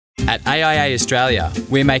At AIA Australia,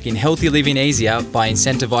 we're making healthy living easier by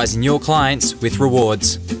incentivising your clients with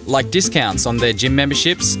rewards, like discounts on their gym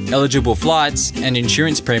memberships, eligible flights, and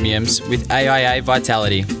insurance premiums with AIA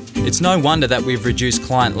Vitality. It's no wonder that we've reduced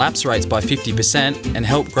client lapse rates by 50% and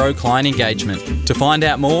helped grow client engagement. To find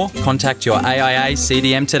out more, contact your AIA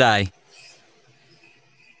CDM today.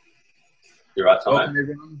 You're right, Tom. Welcome,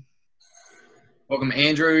 everyone. Welcome,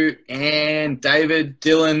 Andrew and David,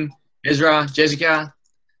 Dylan, Ezra, Jessica.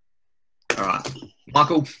 All right,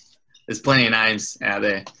 Michael, there's plenty of names out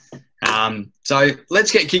there. So let's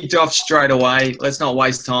get kicked off straight away. Let's not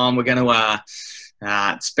waste time. We're going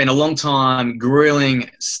to spend a long time grilling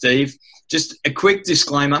Steve. Just a quick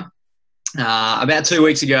disclaimer. About 2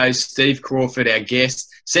 weeks ago, Steve Crawford, our guest,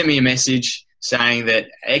 sent me a message saying that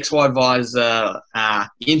XY Advisor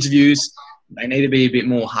interviews, they need to be a bit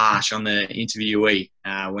more harsh on the interviewee.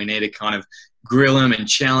 We need to kind of grill them and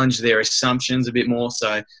challenge their assumptions a bit more.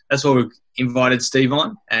 So that's what we've invited Steve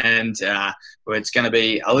on, and it's going to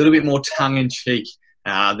be a little bit more tongue-in-cheek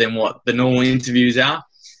than what the normal interviews are.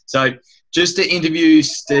 So just to interview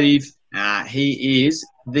Steve, he is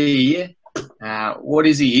the, what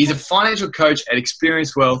is he? He's a financial coach at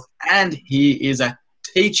Experience Wealth, and he is a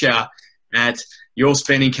teacher at Your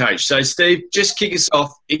Spending Coach. So Steve, just kick us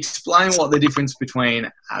off. Explain what the difference between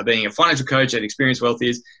being a financial coach at Experience Wealth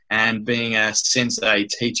is and being a sensei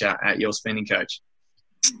teacher at Your Spending Coach.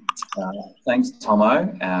 Thanks,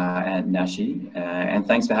 Tomo and Nashi, and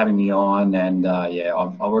thanks for having me on. And yeah,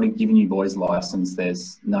 I've already given you boys license.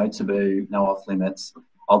 There's no taboo, no off limits.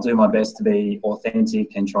 I'll do my best to be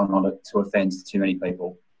authentic and try not to offend too many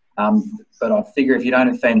people. But I figure if you don't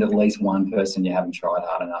offend at least one person, you haven't tried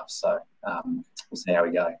hard enough. So we'll see how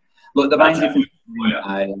we go. Look, the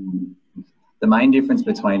main difference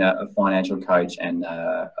between a financial coach and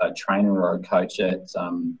a trainer or a coach at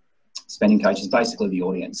Spending Coach is basically the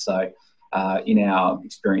audience. So in our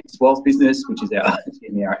Experience Wealth business, which is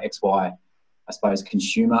in our XY, I suppose,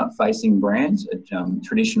 consumer-facing brand, a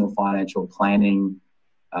traditional financial planning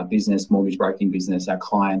business, mortgage broking business, our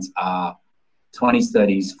clients are 20s,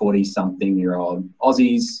 30s, 40-something-year-old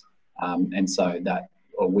Aussies, and so that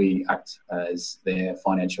we act as their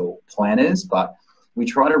financial planners, but we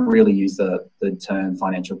try to really use the term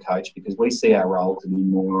financial coach because we see our role to be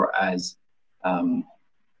more as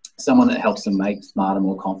someone that helps them make smarter,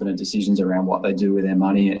 more confident decisions around what they do with their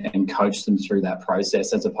money and coach them through that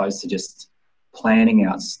process, as opposed to just planning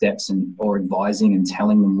out steps or advising and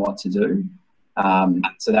telling them what to do.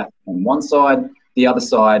 So that's on one side. The other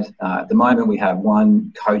side, at the moment, we have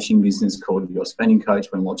one coaching business called Your Spending Coach.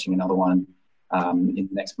 We're launching another one in the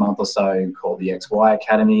next month or so called the XY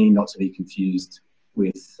Academy, not to be confused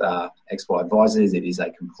with XY Advisors. It is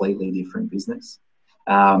a completely different business.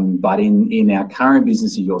 But in our current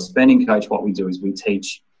business of Your Spending Coach, what we do is we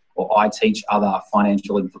teach, or I teach other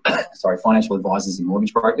financial advisors and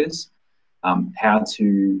mortgage brokers how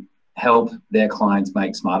to help their clients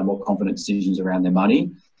make smarter, more confident decisions around their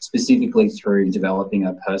money, specifically through developing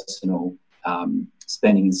a personal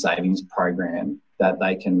spending and savings program that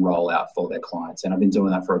they can roll out for their clients. And I've been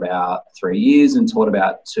doing that for about 3 years and taught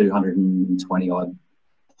about 220 odd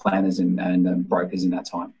planners and brokers in that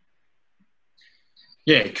time.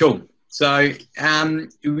 Yeah, cool. So,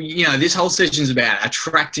 you know, this whole session is about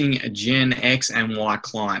attracting a Gen X and Y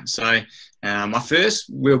client. So my first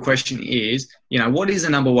real question is, you know, what is the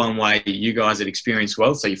number one way you guys at Experience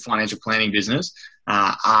Wealth, so your financial planning business,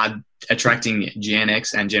 are attracting Gen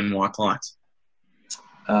X and Gen Y clients?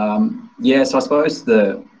 Yeah, so I suppose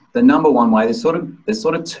the number one way, there's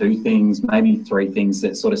sort of two things, maybe three things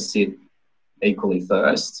that sort of sit equally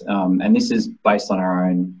first. And this is based on our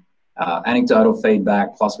own anecdotal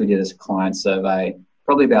feedback, plus we did a client survey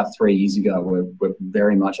probably about 3 years ago. We're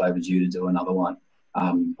very much overdue to do another one,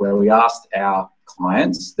 where we asked our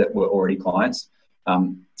clients that were already clients,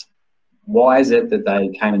 why is it that they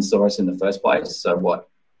came and saw us in the first place? So what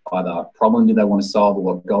either problem did they want to solve, or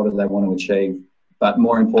what goal did they want to achieve? But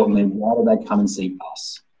more importantly, why do they come and see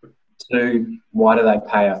us? 2, why do they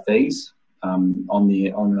pay our fees on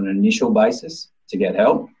an initial basis to get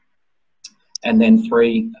help? And then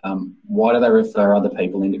 3, why do they refer other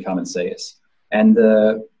people in to come and see us? And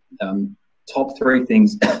the top 3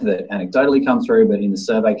 things that anecdotally come through, but in the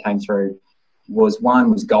survey came through, was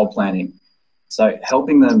goal planning. So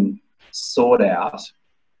helping them sort out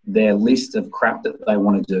their list of crap that they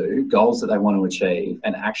want to do, goals that they want to achieve,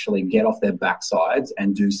 and actually get off their backsides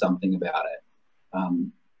and do something about it.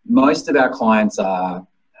 Most of our clients are,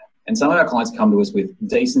 and some of our clients come to us with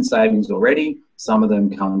decent savings already. Some of them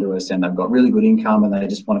come to us and they've got really good income and they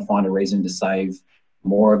just want to find a reason to save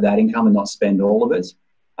more of that income and not spend all of it.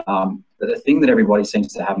 But the thing that everybody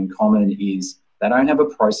seems to have in common is they don't have a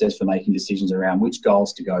process for making decisions around which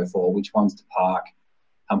goals to go for, which ones to park.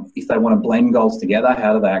 If they want to blend goals together,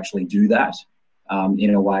 how do they actually do that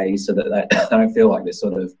in a way so that they don't feel like they're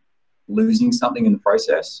sort of losing something in the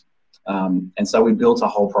process? And so we built a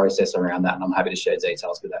whole process around that, and I'm happy to share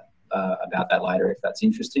details with that, about that later if that's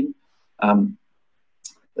interesting.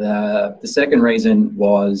 The second reason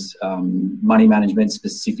was money management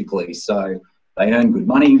specifically. So they earn good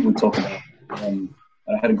money. We talk about,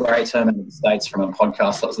 I had a great term in the States from a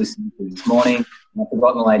podcast I was listening to this morning. I've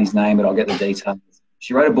forgotten the lady's name, but I'll get the details.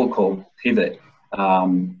 She wrote a book called Pivot.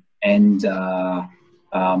 Actually,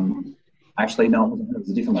 no, it was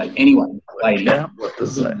a different lady. Anyway, lady. Yeah, what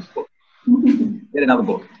does that? Get another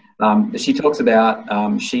book. She talks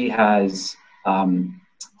about she has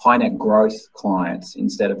high net growth clients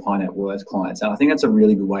instead of high net worth clients. And I think that's a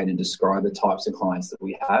really good way to describe the types of clients that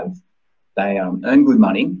we have. They earn good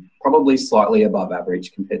money, probably slightly above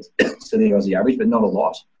average compared to the Aussie average, but not a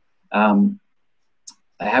lot.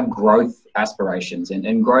 They have growth aspirations,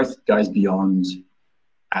 and growth goes beyond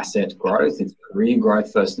asset growth. It's career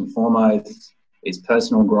growth first and foremost. It's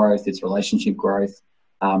personal growth. It's relationship growth.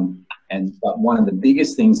 But one of the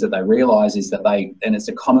biggest things that they realise is that and it's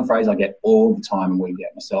a common phrase I get all the time, and we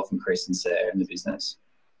get myself and Chris and Sarah in the business.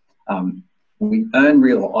 I earn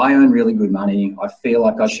really good money. I feel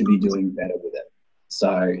like I should be doing better with it.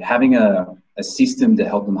 So having a system to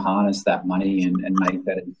help them harness that money and make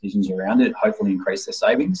better decisions around it, hopefully increase their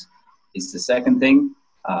savings, is the second thing.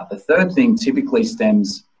 The third thing typically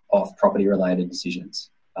stems off property-related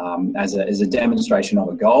decisions as a demonstration of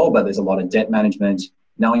a goal, but there's a lot of debt management,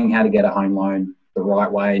 knowing how to get a home loan the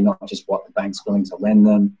right way, not just what the bank's willing to lend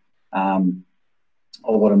them,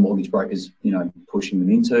 or what a mortgage broker's pushing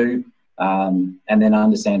them into, and then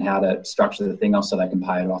understand how to structure the thing off so they can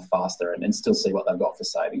pay it off faster and still see what they've got for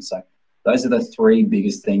savings. So those are the three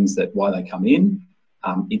biggest things that why they come in.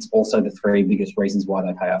 It's also the three biggest reasons why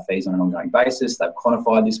they pay our fees on an ongoing basis. They've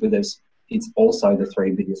quantified this with us. It's also the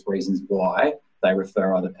three biggest reasons why they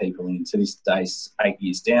refer other people in. To this day, 8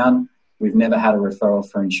 years down, we've never had a referral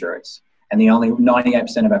for insurance. And the only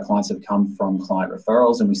 98% of our clients have come from client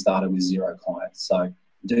referrals, and we started with 0 clients. So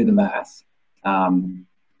do the math.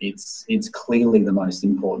 It's clearly the most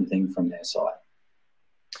important thing from their side.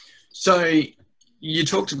 So you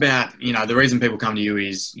talked about, the reason people come to you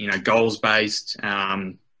is, goals-based.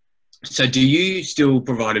 So do you still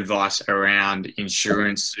provide advice around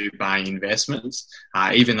insurance, super, investments,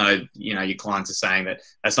 even though, your clients are saying that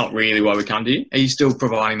that's not really why we come to you? Are you still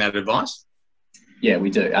providing that advice? Yeah, we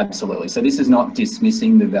do. Absolutely. So this is not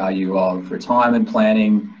dismissing the value of retirement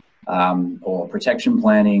planning or protection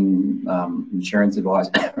planning, insurance advice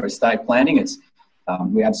or estate planning.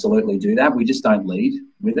 We absolutely do that. We just don't lead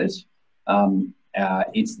with it.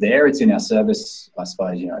 It's there. It's in our service, I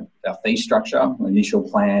suppose, our fee structure, initial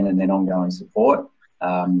plan, and then ongoing support.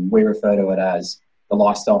 We refer to it as the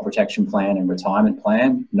lifestyle protection plan and retirement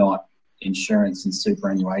plan, not insurance and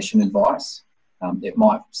superannuation advice. It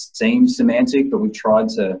might seem semantic, but we've tried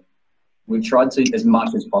to, as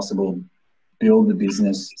much as possible, build the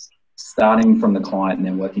business starting from the client and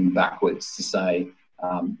then working backwards to say,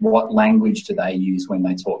 what language do they use when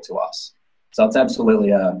they talk to us? So it's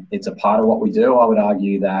absolutely it's a part of what we do. I would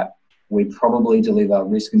argue that we probably deliver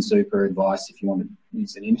risk and super advice, if you want to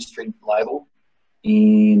use an industry label,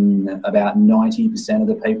 in about 90% of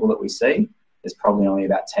the people that we see. There's probably only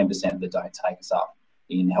about 10% that don't take us up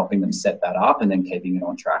in helping them set that up and then keeping it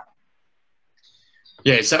on track.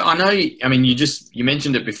 Yeah, so I know, you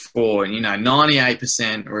mentioned it before,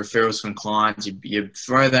 98% referrals from clients, you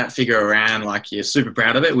throw that figure around like you're super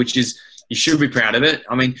proud of it, which is, you should be proud of it.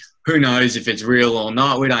 Who knows if it's real or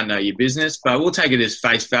not? We don't know your business, but we'll take it as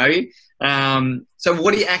face value. So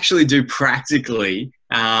what do you actually do practically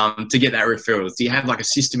to get that referrals? Do you have like a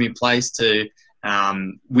system in place to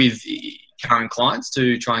with current clients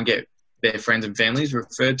to try and get their friends and families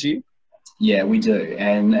referred to you? Yeah, we do.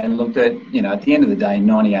 And look, at the end of the day,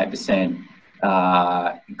 98%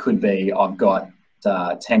 could be I've got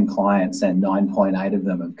 10 clients and 9.8 of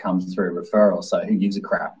them have come through referral. So who gives a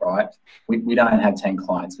crap, right? We don't have 10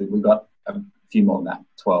 clients. We've got a few more than that,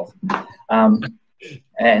 12.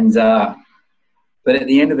 But at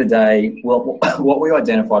the end of the day, what we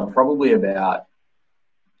identified probably about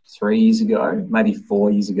 3 years ago, maybe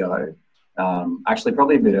 4 years ago, actually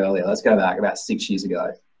probably a bit earlier, let's go back about 6 years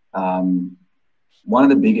ago. One of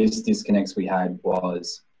the biggest disconnects we had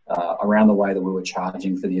was around the way that we were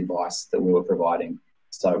charging for the advice that we were providing.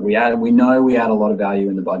 So we know we add a lot of value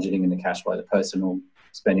in the budgeting and the cash flow, the personal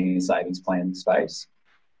spending and savings plan space.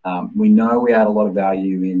 We know we add a lot of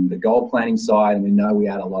value in the goal planning side, and we know we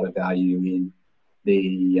add a lot of value in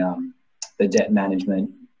the debt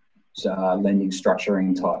management, lending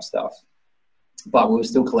structuring type stuff. But we were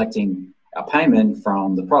still collecting our payment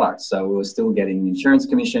from the product. So we were still getting insurance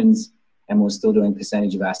commissions, and we were still doing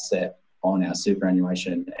percentage of asset on our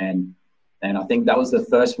superannuation. And I think that was the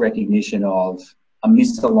first recognition of a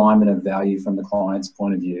misalignment of value from the client's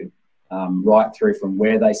point of view, right through from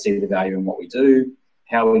where they see the value in what we do,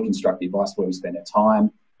 how we construct the advice, where we spend our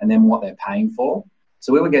time, and then what they're paying for.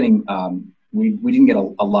 So we were getting, we didn't get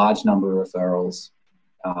a large number of referrals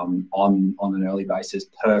on an early basis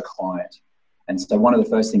per client. And so one of the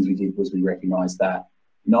first things we did was we recognised that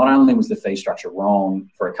not only was the fee structure wrong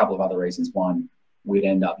for a couple of other reasons. One, we'd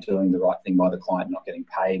end up doing the right thing by the client, not getting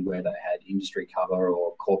paid where they had industry cover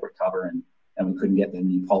or corporate cover, and we couldn't get the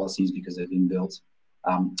new policies because of inbuilt,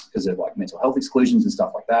 because of like mental health exclusions and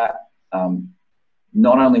stuff like that.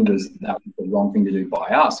 Not only was that the wrong thing to do by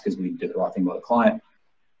us because we did the right thing by the client,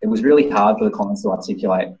 it was really hard for the clients to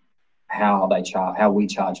articulate how we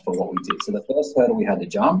charge for what we did. So the first hurdle we had to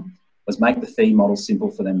jump was make the fee model simple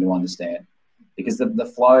for them to understand. Because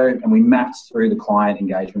the flow, and we mapped through the client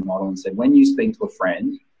engagement model and said, when you speak to a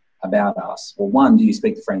friend about us, well, one, do you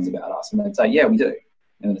speak to friends about us? And they'd say, yeah, we do.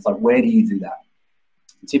 And it's like, where do you do that?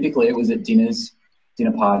 Typically, it was at dinners,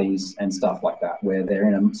 dinner parties and stuff like that, where they're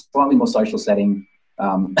in a slightly more social setting,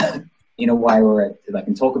 in a way where they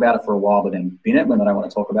can talk about it for a while, but then bin it when they don't want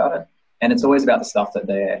to talk about it. And it's always about the stuff that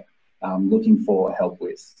they're looking for help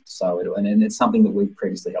with. So, and it's something that we've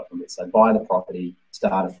previously helped them with. So buy the property,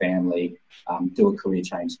 start a family, do a career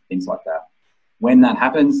change, things like that. When that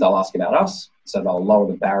happens, they'll ask about us. So they'll lower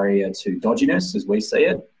the barrier to dodginess as we see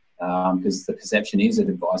it, because the perception is that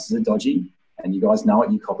advisors are dodgy, and you guys know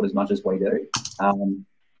it, you cop it as much as we do.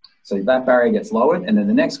 So that barrier gets lowered. And then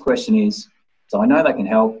the next question is, so I know they can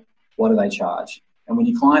help, what do they charge? And when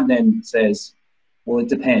your client then says, well, it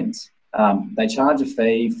depends. They charge a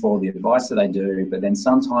fee for the advice that they do, but then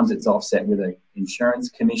sometimes it's offset with an insurance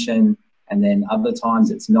commission, and then other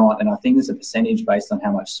times it's not. And I think there's a percentage based on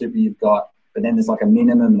how much super you've got, but then there's like a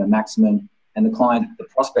minimum and a maximum, and the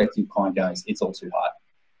prospective client goes, it's all too hard.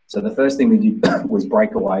 So the first thing we did was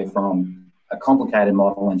break away from a complicated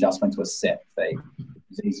model and just went to a set fee. It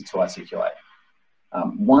was easy to articulate.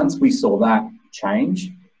 Once we saw that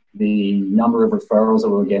change, the number of referrals that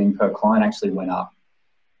we were getting per client actually went up.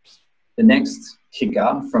 The next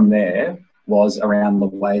kicker from there was around the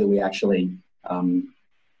way that we actually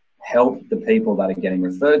help the people that are getting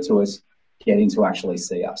referred to us get in to actually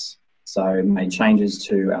see us. So made changes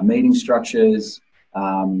to our meeting structures,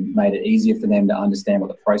 made it easier for them to understand what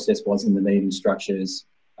the process was in the meeting structures,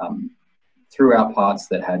 threw out parts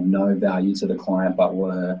that had no value to the client but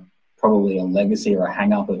were probably a legacy or a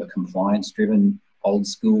hang-up of a compliance-driven,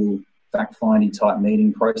 old-school, fact-finding type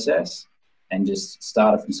meeting process, and just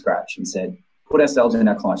started from scratch and said, put ourselves in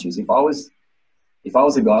our client's shoes. If I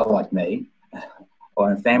was a guy like me,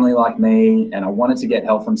 or a family like me, and I wanted to get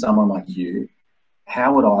help from someone like you,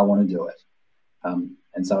 how would I want to do it?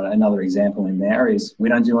 And so another example in there is we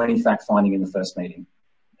don't do any fact-finding in the first meeting.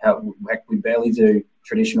 We barely do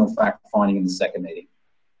traditional fact-finding in the second meeting.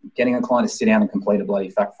 Getting a client to sit down and complete a bloody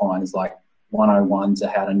fact-find is like 101 to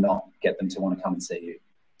how to not get them to want to come and see you.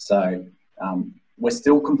 So we're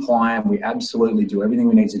still compliant. We absolutely do everything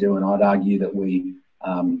we need to do, and I'd argue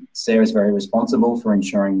that Sarah's very responsible for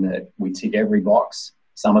ensuring that we tick every box.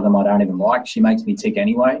 Some of them I don't even like. She makes me tick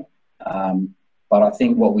anyway. But I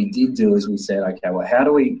think what we did do is we said, okay, well,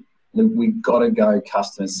 we've got to go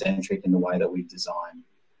customer-centric in the way that we design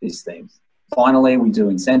these things. Finally, we do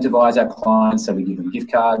incentivize our clients, so we give them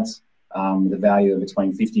gift cards with a value of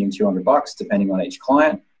between $50 and $200, depending on each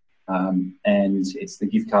client. And it's the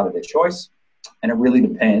gift card of their choice. And it really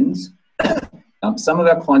depends. Some of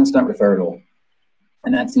our clients don't refer at all.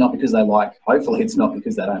 And that's not because hopefully it's not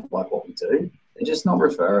because they don't like what we do. They're just not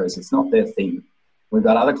referrers. It's not their thing. We've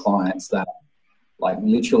got other clients that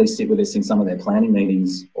literally sit with us in some of their planning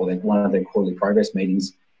meetings or one of their quarterly progress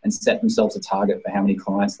meetings and set themselves a target for how many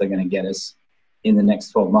clients they're going to get us in the next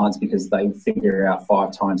 12 months because they figure out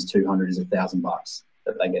 5 times 200 is $1,000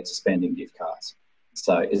 that they get to spend in gift cards.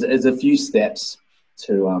 So there's a few steps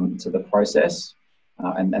to the process,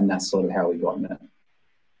 and that's sort of how we got in it.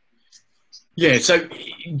 Yeah, so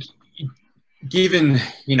given,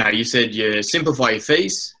 you said you simplify your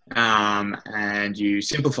fees and you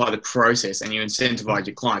simplify the process and you incentivize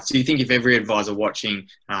your clients. Do you think if every advisor watching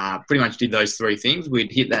pretty much did those 3 things,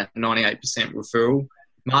 we'd hit that 98% referral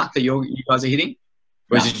mark that you guys are hitting?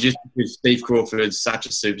 Or is it just because Steve Crawford is such a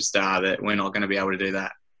superstar that we're not going to be able to do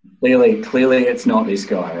that? Clearly, it's not this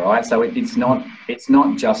guy, right? So it's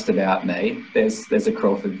not just about me. There's a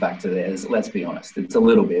Crawford factor there. Let's be honest. It's a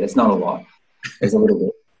little bit. It's not a lot. There's a little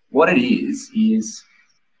bit. What it is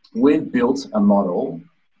we've built a model.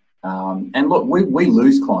 And look, we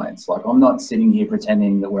lose clients. Like, I'm not sitting here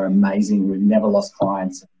pretending that we're amazing. We've never lost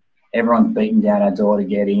clients. Everyone's beating down our door to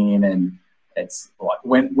get in, and it's like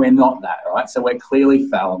we're not that, right? So we're clearly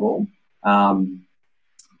fallible.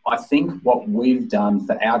 I think what we've done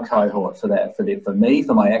for our cohort, for me,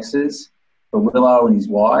 for my exes, for Willow and his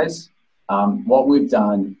Ys, what we've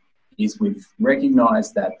done is we've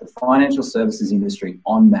recognised that the financial services industry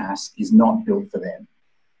en masse is not built for them.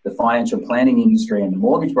 The financial planning industry and the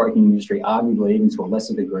mortgage broking industry, arguably even to a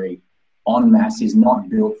lesser degree, en masse is not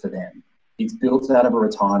built for them. It's built out of a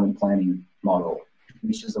retirement planning model,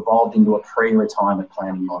 which has evolved into a pre-retirement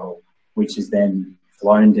planning model, which is then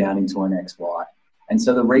flown down into an XY. And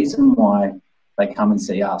so the reason why they come and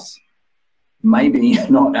see us, maybe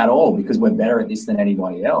not at all because we're better at this than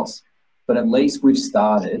anybody else, but at least we've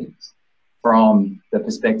started from the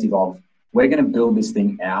perspective of we're going to build this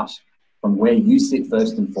thing out from where you sit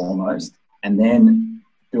first and foremost, and then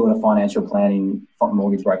build a financial planning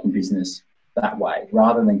mortgage broking business that way,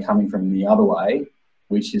 rather than coming from the other way,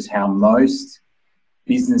 which is how most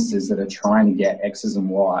businesses that are trying to get X's and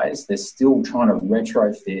Y's, they're still trying to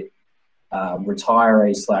retrofit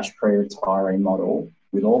retiree / pre-retiree model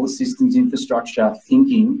with all the systems, infrastructure,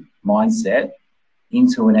 thinking, mindset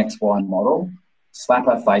into an XY model, slap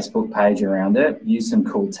a Facebook page around it, use some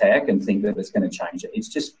cool tech and think that it's going to change it. It's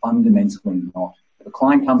just fundamentally not. The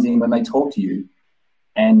client comes in when they talk to you,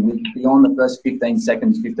 and beyond the first 15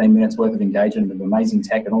 seconds, 15 minutes worth of engagement of amazing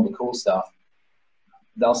tech and all the cool stuff,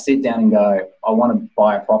 they'll sit down and go, I want to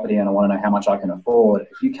buy a property and I want to know how much I can afford.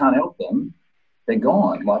 If you can't help them, they're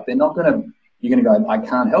gone. Like, they're not going to, you're going to go, I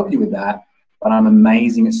can't help you with that, but I'm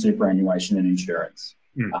amazing at superannuation and insurance.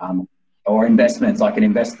 Or investments. I can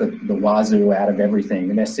invest the wazoo out of everything.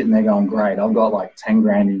 And they're sitting there going, great, I've got like 10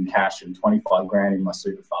 grand in cash and 25 grand in my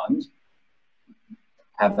super fund.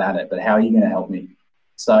 Have at it. But how are you going to help me?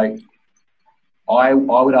 So I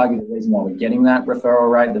would argue the reason why we're getting that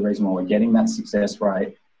referral rate, the reason why we're getting that success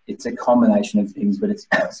rate, it's a combination of things, but it's,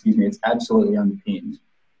 it's absolutely underpinned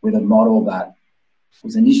with a model that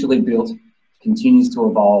was initially built, continues to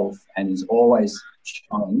evolve, and is always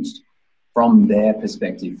challenged from their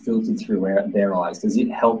perspective, filtered through their eyes. Does it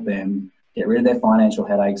help them get rid of their financial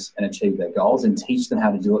headaches and achieve their goals, and teach them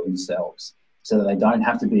how to do it themselves so that they don't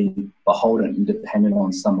have to be beholden and dependent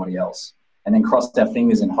on somebody else? And then cross our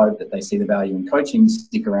fingers and hope that they see the value in coaching,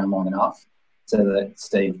 stick around long enough so that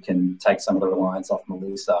Steve can take some of the reliance off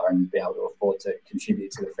Melissa and be able to afford to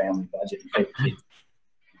contribute to the family budget and keep the kids.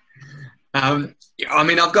 I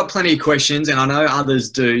mean, I've got plenty of questions, and I know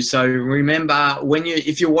others do. So remember,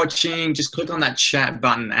 if you're watching, just click on that chat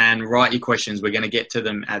button and write your questions. We're going to get to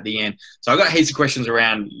them at the end. So I've got heaps of questions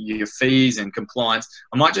around your fees and compliance.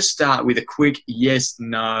 I might just start with a quick yes,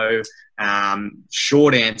 no,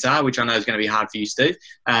 short answer, which I know is going to be hard for you, Steve.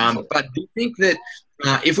 But do you think that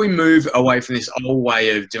if we move away from this old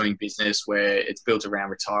way of doing business where it's built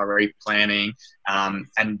around retiree planning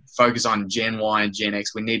and focus on Gen Y and Gen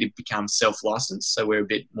X, we need to become self-licensed, so we're a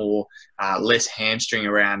bit more less hamstring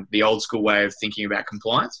around the old school way of thinking about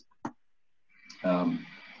compliance?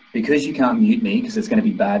 Because you can't mute me, because it's going to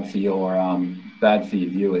be bad for your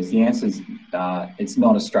viewers. The answer is it's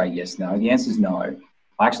not a straight yes, no. The answer is no.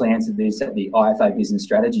 I actually answered this at the IFA Business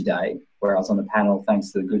Strategy Day, where I was on the panel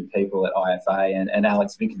thanks to the good people at IFA and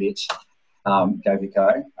Alex Vikovich, go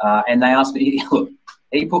Vico. And they asked me, look,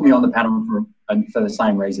 he put me on the panel for the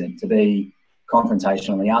same reason, to be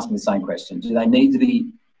confrontational. He asked me the same question. Do they need to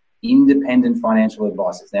be independent financial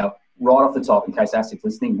advisors? Now, right off the top, in case ASIC's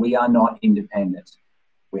listening, we are not independent.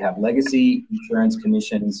 We have legacy insurance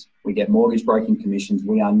commissions. We get mortgage broking commissions.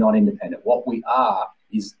 We are not independent. What we are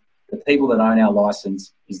is the people that own our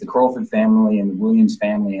license is the Crawford family and the Williams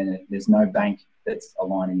family, and there's no bank that's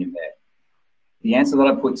aligning in there. The answer that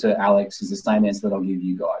I put to Alex is the same answer that I'll give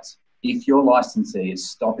you guys. If your licensee is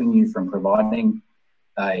stopping you from providing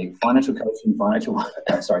a financial coaching, financial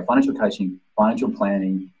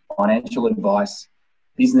planning, financial advice,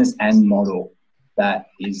 business and model that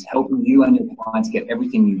is helping you and your clients get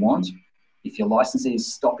everything you want, if your licensee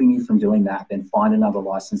is stopping you from doing that, then find another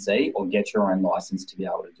licensee or get your own license to be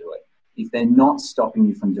able to do it. If they're not stopping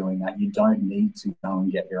you from doing that, you don't need to go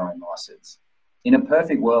and get your own license. In a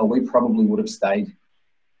perfect world, we probably would have stayed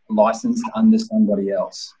licensed under somebody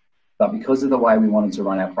else. But because of the way we wanted to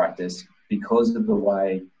run our practice, because of the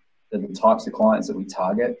way that the types of clients that we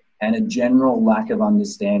target and a general lack of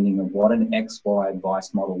understanding of what an XY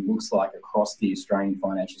advice model looks like across the Australian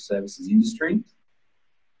financial services industry,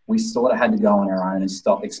 we sort of had to go on our own and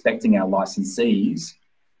stop expecting our licensees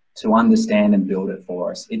to understand and build it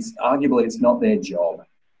for us. It's arguably, it's not their job.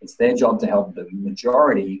 It's their job to help the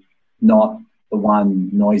majority, not the one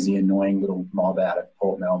noisy, annoying little mob out at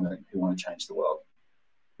Port Melbourne who want to change the world.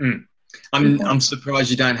 I'm surprised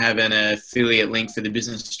you don't have an affiliate link for the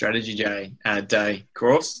business strategy day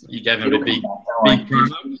course. You gave him a big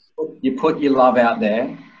promo. You put your love out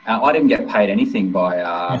there. I didn't get paid anything by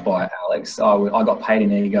Alex. I got paid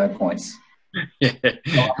in ego points. Yeah,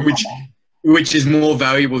 which is more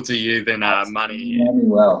valuable to you than money. You know me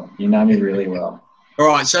well. You know me really well. All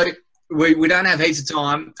right, so we don't have heaps of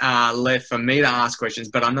time left for me to ask questions,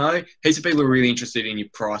 but I know heaps of people are really interested in your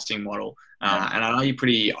pricing model, and I know you're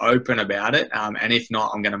pretty open about it. And if not,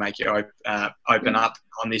 I'm going to make you open up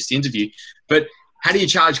on this interview. But how do you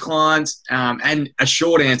charge clients? And a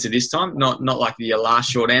short answer this time, not like your last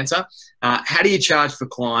short answer. How do you charge for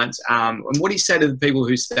clients? And what do you say to the people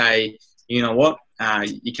who say, you know what,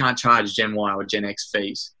 you can't charge Gen Y or Gen X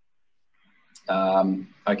fees?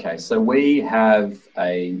 Okay, so we have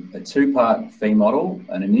a two-part fee model,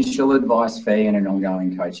 an initial advice fee and an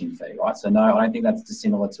ongoing coaching fee, right? So no, I don't think that's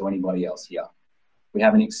dissimilar to anybody else here. We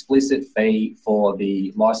have an explicit fee for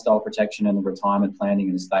the lifestyle protection and the retirement planning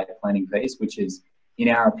and estate planning piece, which is, in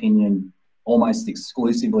our opinion, almost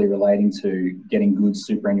exclusively relating to getting good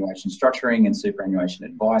superannuation structuring and superannuation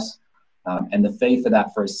advice. And the fee for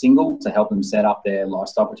that for a single to help them set up their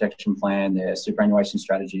lifestyle protection plan, their superannuation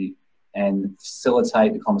strategy, and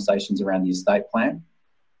facilitate the conversations around the estate plan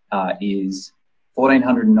is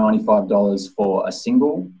 $1,495 for a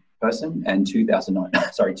single person and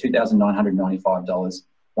 $2,995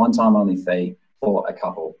 one-time only fee for a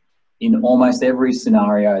couple. In almost every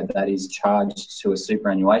scenario, that is charged to a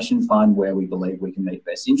superannuation fund where we believe we can meet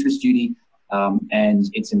best interest duty, and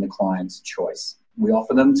it's in the client's choice. We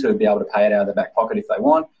offer them to be able to pay it out of their back pocket if they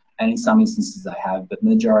want, and in some instances they have, but the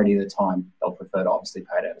majority of the time they'll prefer to obviously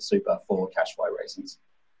pay it out of super for cash flow reasons.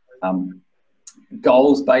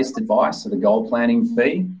 Goals-based advice, so the goal planning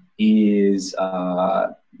fee is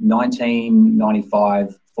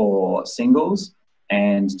 $1,995 for singles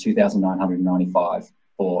and $2,995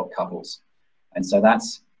 for couples. And so that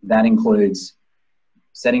includes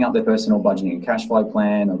setting up their personal budgeting and cash flow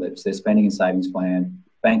plan, or their spending and savings plan,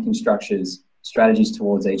 banking structures, strategies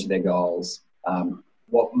towards each of their goals,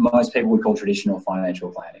 what most people would call traditional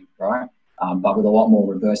financial planning, right? But with a lot more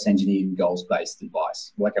reverse engineered goals-based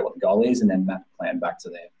advice. Work out what the goal is and then map the plan back to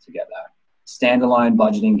there to get that. Standalone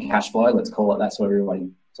budgeting cash flow, let's call it that, so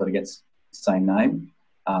everybody sort of gets the same name.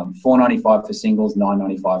 $495 for singles,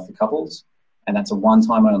 $995 for couples. And that's a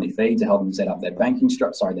one-time only fee to help them set up their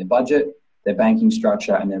their budget, their banking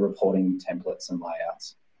structure, and their reporting templates and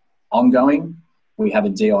layouts. Ongoing, we have a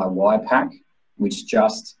DIY pack, which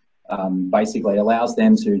just basically allows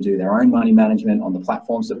them to do their own money management on the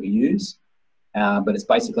platforms that we use. But it's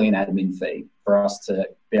basically an admin fee for us to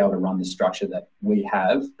be able to run the structure that we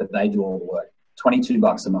have, but they do all the work.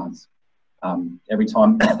 $22 a month. Every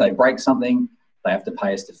time they break something, they have to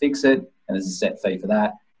pay us to fix it, and there's a set fee for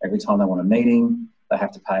that. Every time they want a meeting, they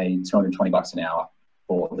have to pay $220 an hour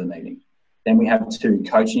for the meeting. Then we have 2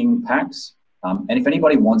 coaching packs. And if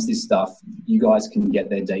anybody wants this stuff, you guys can get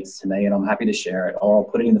their deets to me and I'm happy to share it, or I'll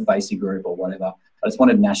put it in the Facey group or whatever. I just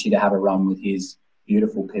wanted Nashy to have a run with his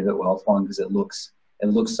beautiful Pivot Wealth one because it looks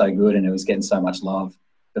so good and it was getting so much love.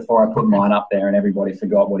 Before I put mine up there and everybody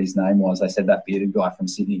forgot what his name was, I said that bearded guy from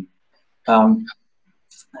Sydney.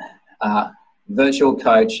 Virtual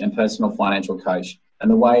coach and personal financial coach. And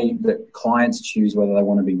the way that clients choose whether they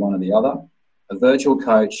want to be one or the other, a virtual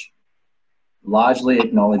coach largely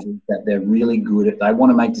acknowledges that they're really good at, they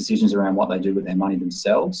want to make decisions around what they do with their money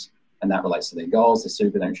themselves, and that relates to their goals, their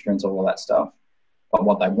super, their insurance, all of that stuff. But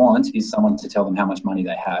what they want is someone to tell them how much money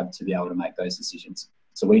they have to be able to make those decisions.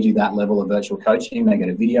 So we do that level of virtual coaching. They get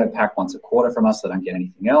a video pack once a quarter from us. They don't get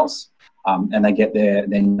anything else. And they get their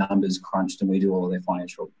numbers crunched, and we do all of their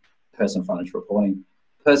personal financial reporting.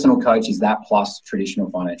 Personal coach is that plus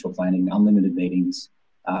traditional financial planning, unlimited meetings,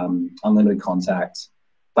 unlimited contact,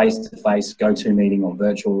 face-to-face go-to meeting or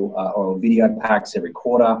virtual or video packs every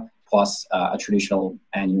quarter, plus a traditional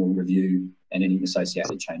annual review and any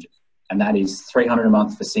associated changes. And that is $300 a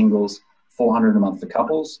month for singles, $400 a month for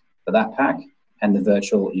couples for that pack, and the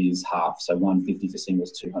virtual is half, so $150 for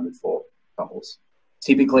singles, $200 for couples.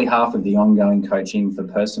 Typically half of the ongoing coaching for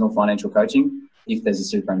personal financial coaching, if there's a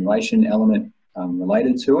superannuation element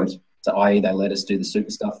related to it, so i.e. they let us do the super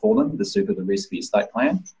stuff for them, the super, the risk, the estate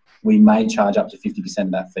plan, we may charge up to 50%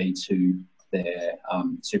 of that fee to their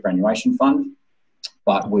superannuation fund.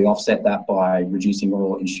 But we offset that by reducing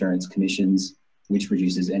all insurance commissions, which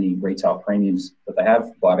reduces any retail premiums that they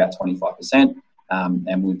have by about 25%.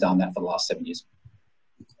 And we've done that for the last 7 years.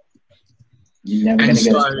 You're never going to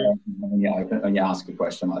get a when you ask a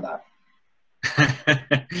question like that.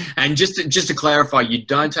 And just to clarify, you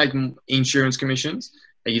don't take insurance commissions,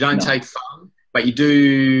 you don't take fund, but you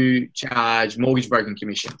do charge mortgage broking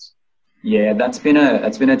commissions. Yeah, that's been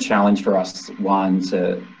a challenge for us, one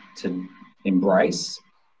to embrace,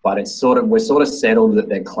 but we're sort of settled that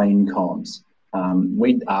they're clean comms.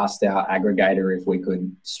 We asked our aggregator if we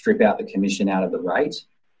could strip out the commission out of the rate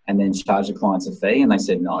and then charge the clients a fee, and they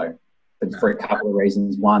said no. But for a couple of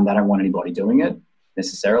reasons. One, they don't want anybody doing it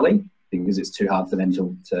necessarily because it's too hard for them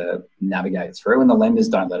to navigate through, and the lenders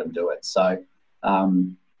don't let them do it. So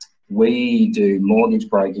we do mortgage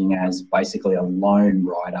broking as basically a loan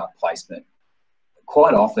write-up placement.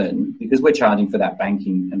 Quite often, because we're charging for that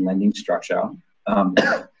banking and lending structure,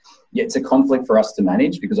 it's a conflict for us to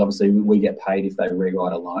manage because obviously we get paid if they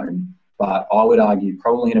rewrite a loan. But I would argue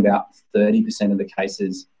probably in about 30% of the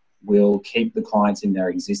cases, we'll keep the clients in their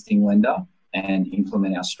existing lender and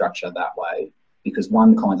implement our structure that way. Because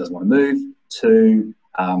one, the client doesn't want to move. Two,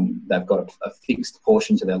 they've got a fixed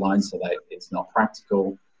portion to their loan so that it's not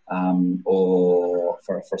practical, or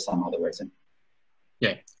for some other reason.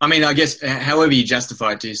 Yeah, I mean, I guess however you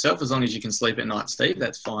justify it to yourself, as long as you can sleep at night, Steve,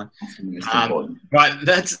 that's fine. Right,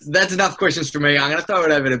 that's enough questions for me. I'm going to throw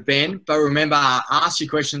it over to Ben, but remember, ask your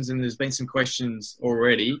questions, and there's been some questions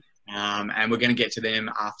already, and we're going to get to them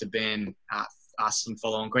after Ben asks some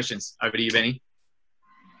follow-on questions. Over to you, Benny.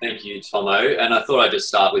 Thank you, Tomo. And I thought I'd just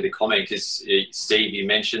start with a comment because, Steve, you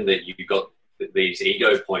mentioned that you got these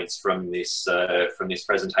ego points from this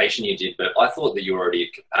presentation you did, but I thought that you were already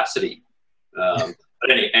at capacity. But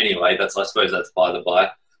anyway, I suppose that's by the by.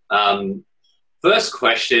 First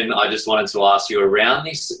question I just wanted to ask you around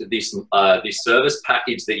this service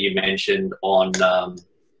package that you mentioned on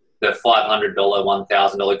the $500,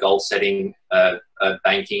 $1,000 goal setting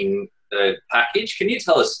banking package. Can you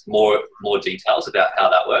tell us more details about how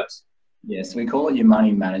that works? Yes, we call it your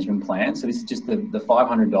money management plan. So this is just the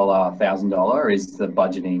 $500, $1,000 is the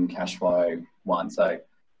budgeting cash flow one. So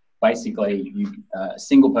basically, a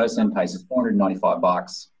single person pays us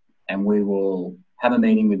 $495, and we will have a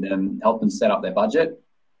meeting with them, help them set up their budget,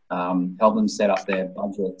 help them set up their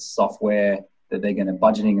budget software that they're going to,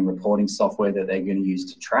 budgeting and reporting software that they're going to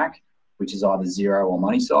use to track, which is either Xero or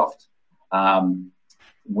MoneySoft.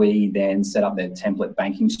 We then set up their template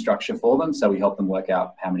banking structure for them. So we help them work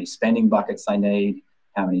out how many spending buckets they need,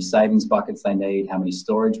 how many savings buckets they need, how many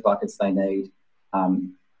storage buckets they need.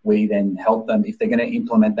 We then help them, if they're going to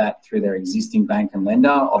implement that through their existing bank and lender,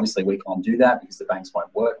 obviously we can't do that because the banks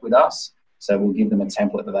won't work with us. So we'll give them a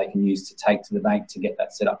template that they can use to take to the bank to get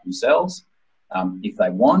that set up themselves. If they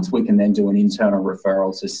want, we can then do an internal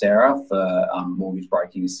referral to Sarah for mortgage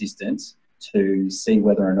broking assistance to see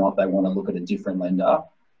whether or not they want to look at a different lender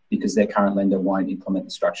because their current lender won't implement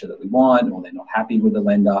the structure that we want, or they're not happy with the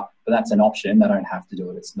lender. But that's an option. They don't have to do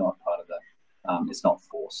it. It's not part of the, it's not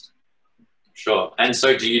forced. Sure. And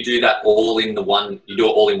so do you do that all in you do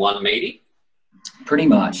it all in one meeting? Pretty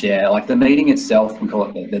much, yeah. Like the meeting itself, we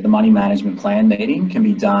call it the money management plan meeting, can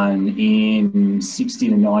be done in 60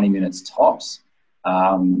 to 90 minutes tops.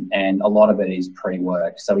 And a lot of it is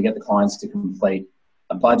pre-work. So we get the clients to complete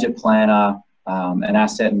a budget planner, an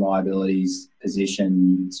asset and liabilities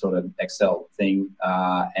position sort of Excel thing,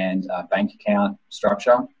 and a bank account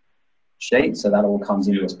structure sheet. So that all comes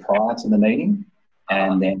into us prior to the meeting.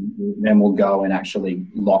 And then we'll go and actually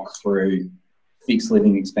lock through fixed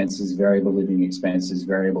living expenses, variable living expenses,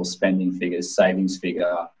 variable spending figures, savings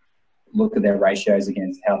figure, look at their ratios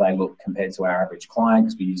against how they look compared to our average client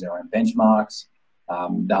because we use our own benchmarks.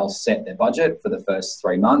 They'll set their budget for the first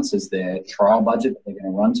 3 months as their trial budget that they're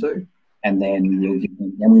going to run to. And then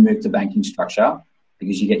we move to banking structure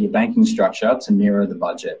because you get your banking structure to mirror the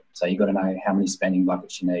budget. So you've got to know how many spending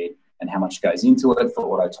buckets you need and how much goes into it for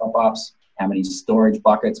auto top-ups, how many storage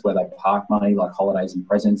buckets where they park money like holidays and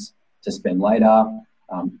presents to spend later.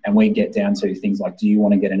 And we get down to things like, do you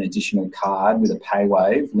want to get an additional card with a pay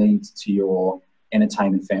wave linked to your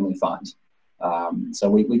entertainment family fund? So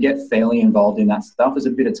we get fairly involved in that stuff. There's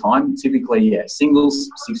a bit of time. Typically, yeah, singles,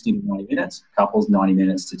 60 to 90 minutes, couples, 90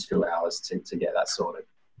 minutes to 2 hours to get that sorted.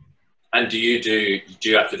 And do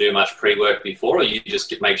you have to do much pre-work before, or you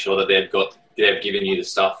just make sure that they've given you the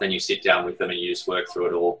stuff, then you sit down with them and you just work through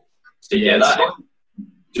it all together?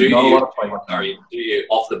 Do you,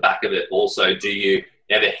 off the back of it also, do you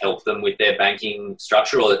ever help them with their banking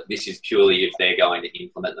structure, or this is purely if they're going to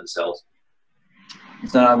implement themselves?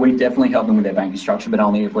 So we definitely help them with their banking structure, but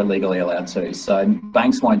only if we're legally allowed to. So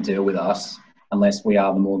banks won't deal with us unless we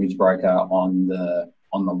are the mortgage broker on the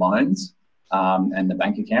loans and the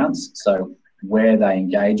bank accounts. So where they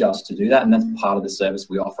engage us to do that, and that's part of the service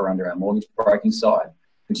we offer under our mortgage broking side,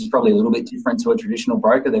 which is probably a little bit different to a traditional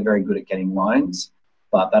broker. They're very good at getting loans,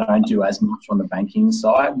 but they don't do as much on the banking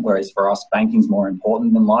side. Whereas for us, banking's more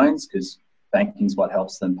important than loans because banking's what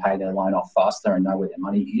helps them pay their loan off faster and know where their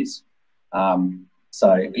money is.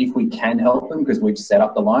 So if we can help them because we've set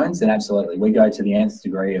up the loans, then absolutely. We go to the nth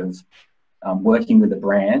degree of working with the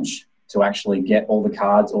branch to actually get all the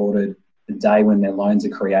cards ordered the day when their loans are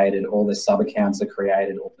created, all the sub-accounts are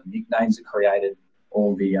created, all the nicknames are created,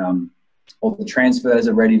 all the transfers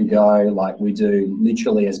are ready to go. Like we do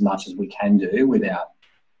literally as much as we can do without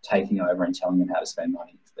taking over and telling them how to spend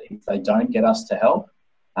money. If they don't get us to help,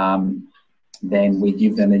 then we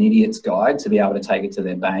give them an idiot's guide to be able to take it to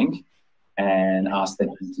their bank and ask them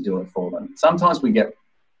to do it for them. Sometimes we get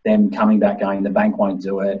them coming back going, the bank won't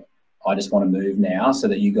do it. I just want to move now so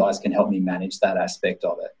that you guys can help me manage that aspect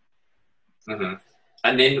of it. Mm-hmm.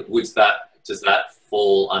 And then does that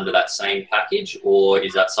fall under that same package, or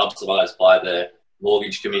is that subsidised by the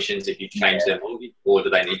mortgage commissions if you change their mortgage, or do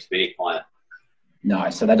they need to be a client? No,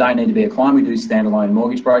 so they don't need to be a client. We do standalone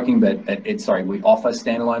mortgage broking, but we offer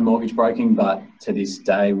standalone mortgage broking, but to this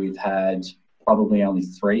day we've had probably only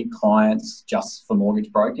 3 clients just for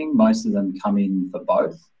mortgage broking. Most of them come in for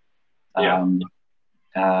both. Yeah.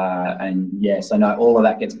 So no, all of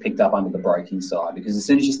that gets picked up under the broking side, because as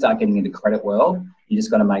soon as you start getting into credit world, you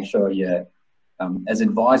just got to make sure you're, as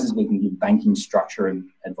advisors, we can give banking structure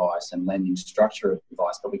advice and lending structure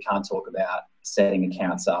advice, but we can't talk about setting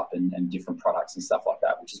accounts up and different products and stuff like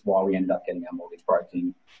that, which is why we ended up getting our mortgage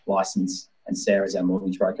broking license and Sarah's our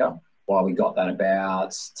mortgage broker, why we got that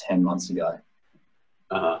about 10 months ago.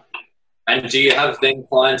 Uh-huh. And do you have then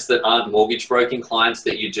clients that aren't mortgage broking clients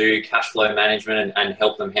that you do cash flow management and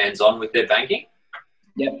help them hands-on with their banking?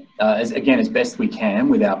 Yep. As best we can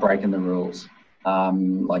without breaking the rules.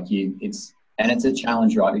 It's a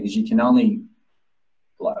challenge, right? Because you can only,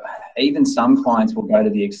 even some clients will go to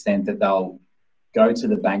the extent that they'll go to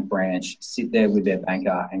the bank branch, sit there with their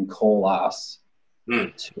banker and call us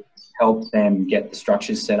to help them get the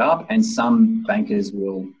structures set up. And some bankers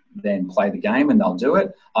will then play the game and they'll do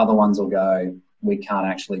it. Other ones will go, we can't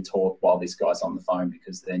actually talk while this guy's on the phone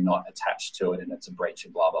because they're not attached to it and it's a breach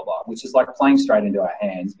of blah, blah, blah, which is like playing straight into our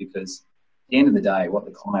hands, because at the end of the day, what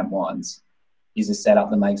the client wants is a setup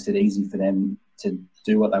that makes it easy for them to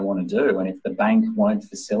do what they want to do. And if the bank won't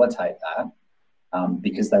facilitate that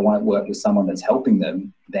because they won't work with someone that's helping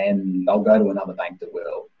them, then they'll go to another bank that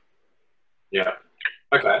will. Yeah.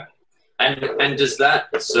 Okay. And does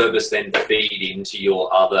that service then feed into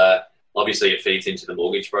your other, obviously it feeds into the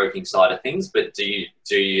mortgage broking side of things, but do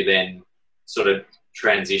you then sort of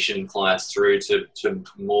transition clients through to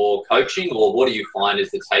more coaching, or what do you find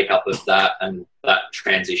is the take up of that and that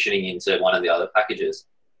transitioning into one of the other packages?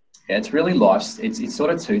 Yeah, it's really it's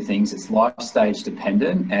sort of 2 things. It's life stage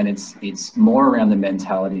dependent, and it's more around the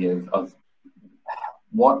mentality of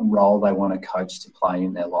what role they want a coach to play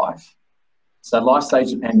in their life. So life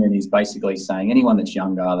stage dependent is basically saying anyone that's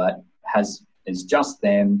younger that is just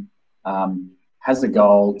them, has a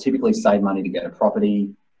goal, typically save money to get a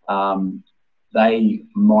property. They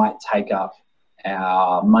might take up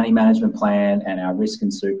our money management plan and our risk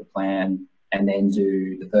and super plan, and then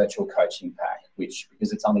do the virtual coaching pack, which,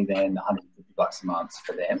 because it's only then $150 a month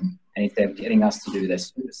for them. And if they're getting us to do their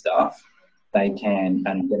super stuff, they can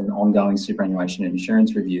get an ongoing superannuation and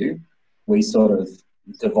insurance review. We sort of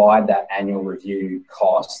divide that annual review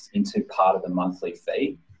cost into part of the monthly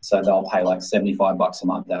fee. So they'll pay like $75 a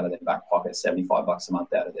month out of their back pocket, $75 a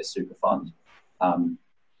month out of their super fund.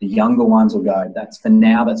 The younger ones will go, that's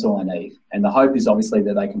all I need. And the hope is obviously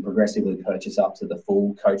that they can progressively purchase up to the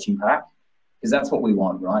full coaching pack, because that's what we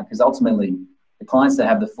want, right? Because ultimately the clients that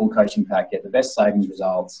have the full coaching pack get the best savings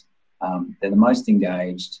results. They're the most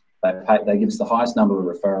engaged. They give us the highest number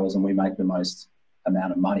of referrals, and we make the most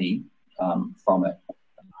amount of money from it.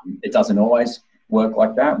 It doesn't always work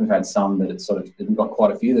like that. We've had some that we've got quite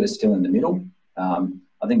a few that are still in the middle. I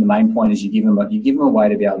think the main point is you give them a way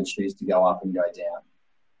to be able to choose to go up and go down.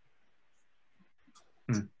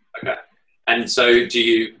 Okay. And so do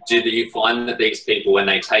you find that these people, when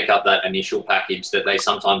they take up that initial package, that they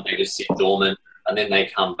sometimes just sit dormant and then they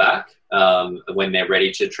come back when they're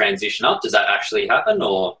ready to transition up? Does that actually happen?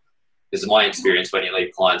 Or is my experience when you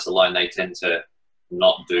leave clients alone, they tend to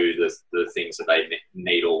not do the things that they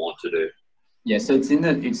need or want to do? Yeah, so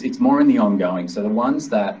it's more in the ongoing. So the ones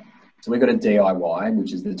so we've got a DIY,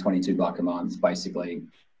 which is the $22 a month. Basically,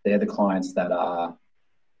 they're the clients that are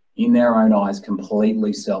in their own eyes,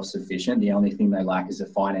 completely self-sufficient. The only thing they lack is a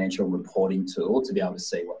financial reporting tool to be able to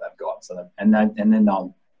see what they've got. So, and then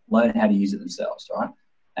they'll learn how to use it themselves, right?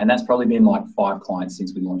 And that's probably been like 5 clients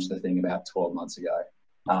since we launched the thing about 12 months ago.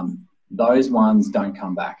 Those ones don't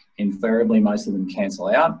come back. Invariably, most of them cancel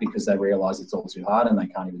out because they realise it's all too hard and they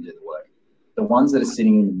can't even do the work. The ones that are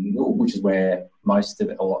sitting in the middle, which is where most of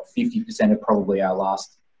it, or 50% of probably our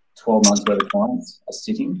last 12 months worth of clients are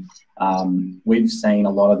sitting, we've seen a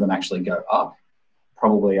lot of them actually go up.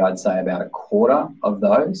 Probably I'd say about a quarter of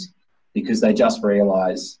those, because they just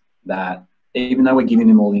realise that even though we're giving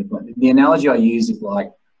them all the analogy I use is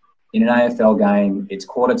like in an AFL game, it's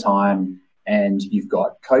quarter time and you've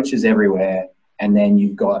got coaches everywhere, and then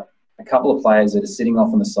you've got a couple of players that are sitting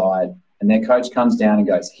off on the side, and their coach comes down and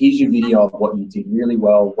goes, here's your video of what you did really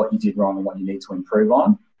well, what you did wrong, and what you need to improve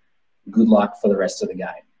on. Good luck for the rest of the game.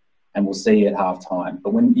 And we'll see you at half time.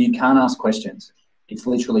 But when you can't ask questions, it's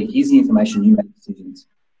literally, here's the information, you make decisions.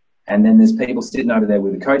 And then there's people sitting over there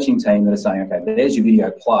with the coaching team that are saying, okay, there's your video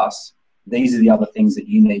plus, these are the other things that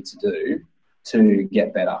you need to do to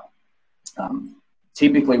get better.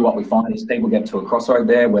 Typically what we find is people get to a crossroad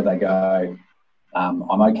there where they go,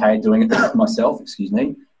 I'm okay doing it myself, excuse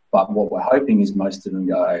me. But what we're hoping is most of them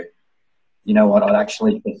go, you know what, I'd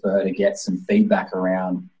actually prefer to get some feedback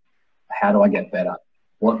around how do I get better?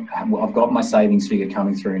 I've got my savings figure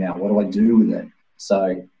coming through now. What do I do with it?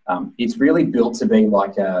 So it's really built to be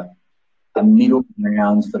like a middle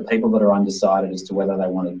ground for people that are undecided as to whether they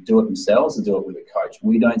want to do it themselves or do it with a coach.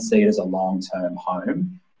 We don't see it as a long-term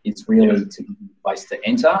home. It's really to give you a place to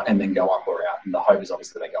enter and then go up or out. And the hope is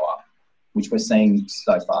obviously they go up, which we're seeing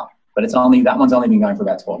so far. But that one's only been going for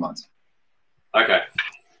about 12 months. Okay.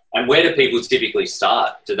 And where do people typically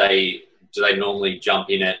start? Do they normally jump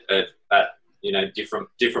in at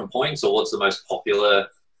different points, or what's the most popular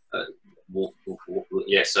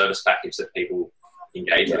service package that people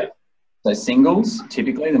engage with? So singles,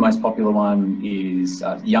 typically the most popular one is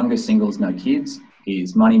younger singles, no kids,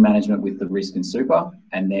 is money management with the risk and super,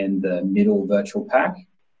 and then the middle virtual pack.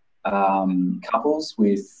 Couples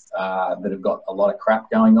with that have got a lot of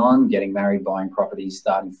crap going on, getting married, buying properties,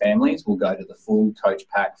 starting families, will go to the full coach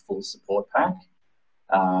pack, full support pack.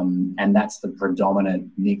 And that's the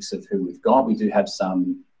predominant mix of who we've got. We do have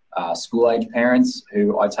some school-age parents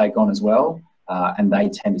who I take on as well, and they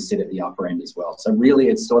tend to sit at the upper end as well. So really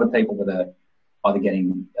it's sort of people that are either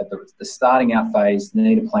getting at the starting out phase, they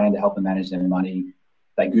need a plan to help them manage their money.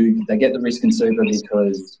 They get the risk and super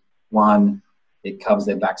because, one, it covers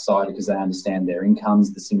their backside because they understand their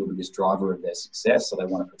income's the single biggest driver of their success, so they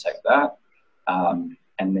want to protect that.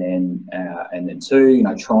 And then two,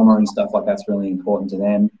 trauma and stuff like that's really important to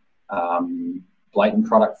them. Blatant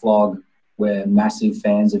product flog. We're massive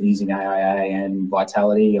fans of using AIA and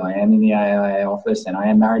Vitality. I am in the AIA office and I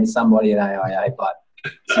am married to somebody at AIA, but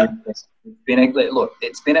it's been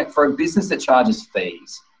for a business that charges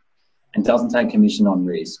fees and doesn't take commission on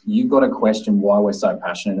risk. You've got to question why we're so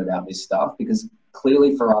passionate about this stuff, because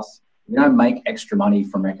clearly for us, we don't make extra money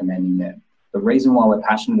from recommending them. The reason why we're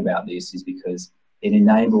passionate about this is because it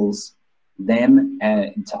enables them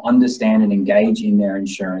to understand and engage in their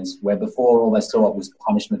insurance, where before all they saw was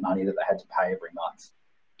punishment money that they had to pay every month.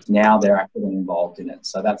 Now they're actively involved in it.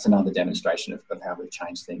 So that's another demonstration of how we've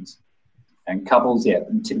changed things. And couples,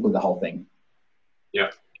 typically the whole thing. Yeah.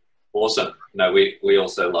 Awesome. No, we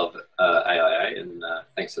also love AIA, and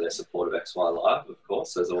thanks for their support of XY Live, of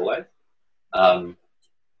course, as always.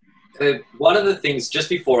 One of the things, just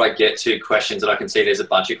before I get to questions, and I can see there's a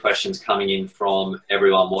bunch of questions coming in from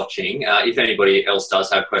everyone watching. If anybody else does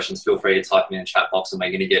have questions, feel free to type them in the chat box and we're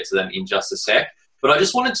going to get to them in just a sec. But I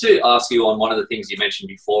just wanted to ask you on one of the things you mentioned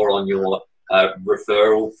before on your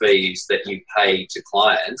referral fees that you pay to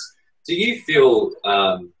clients. Do you feel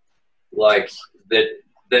like that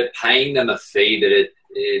paying them a fee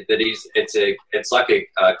it's like a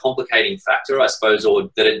complicating factor, I suppose, or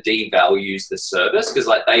that it devalues the service because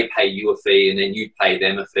like they pay you a fee and then you pay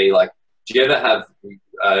them a fee? Like, do you ever have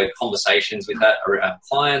conversations with that around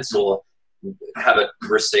clients, or have it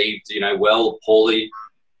received, well, poorly,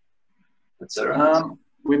 etc.?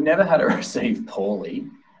 We've never had it received poorly.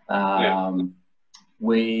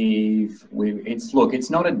 It's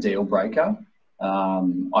not a deal breaker.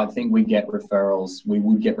 I think we get referrals. We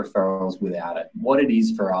would get referrals without it. What it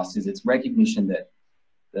is for us is it's recognition that,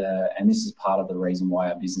 and this is part of the reason why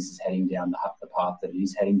our business is heading down the path that it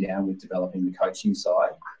is heading down with developing the coaching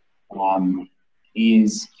side,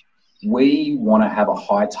 is we want to have a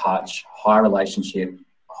high touch, high relationship,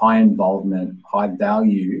 high involvement, high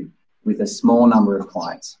value with a small number of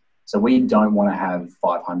clients. So we don't want to have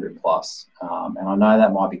 500 plus. And I know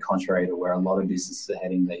that might be contrary to where a lot of businesses are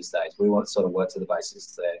heading these days. We want to sort of work to the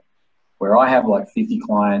basis there, where I have like 50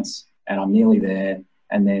 clients and I'm nearly there.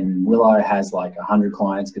 And then Willow has like 100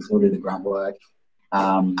 clients because he'll do the grunt work.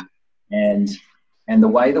 And the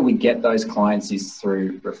way that we get those clients is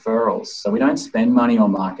through referrals. So we don't spend money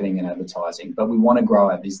on marketing and advertising, but we want to grow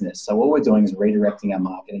our business. So all we're doing is redirecting our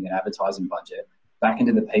marketing and advertising budget back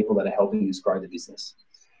into the people that are helping us grow the business.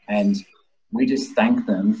 And we just thank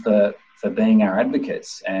them for being our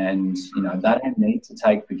advocates. And, you know, they don't need to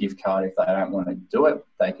take the gift card if they don't want to do it.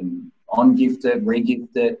 They can on-gift it,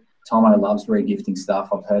 re-gift it. Tomo loves re-gifting stuff.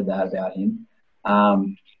 I've heard that about him.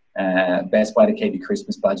 Best way to keep your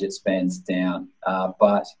Christmas budget spends down.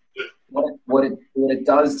 But what it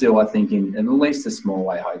does do, I think, in at least a small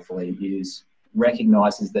way, hopefully, is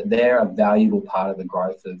recognises that they're a valuable part of the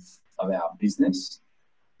growth of our business,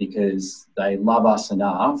 because they love us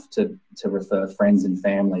enough to refer friends and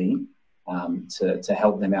family to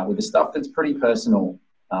help them out with the stuff that's pretty personal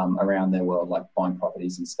around their world, like buying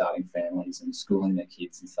properties and starting families and schooling their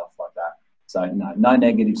kids and stuff like that. So no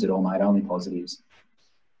negatives at all, mate, only positives.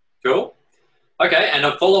 Cool. Okay, and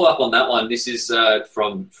a follow-up on that one. This is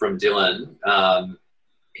from Dylan.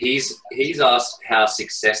 He's asked how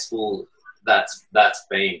successful that's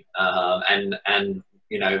been, and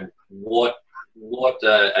you know, what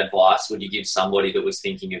advice would you give somebody that was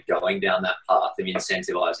thinking of going down that path of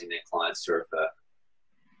incentivizing their clients to refer?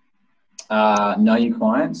 Know your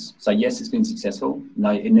clients. So yes, it's been successful.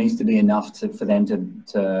 No, it needs to be enough for them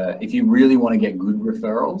to if you really want to get good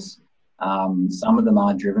referrals. Some of them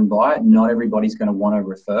are driven by it. Not everybody's going to want to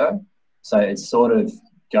refer. So it's sort of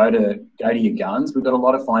go to your guns. We've got a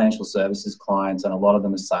lot of financial services clients, and a lot of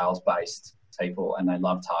them are sales-based people, and they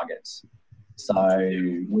love targets. So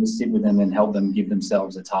we'll sit with them and help them give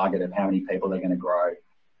themselves a target of how many people they're going to grow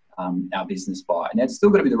our business by. And it's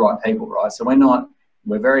still got to be the right people, right? So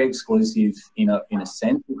we're very exclusive in a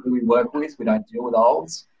sense of who we work with. We don't deal with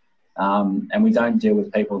olds. And we don't deal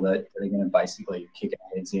with people that are going to basically kick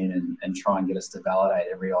our heads in and try and get us to validate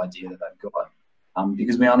every idea that they've got,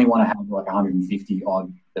 because we only want to have like 150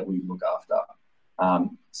 odd that we look after.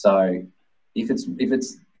 So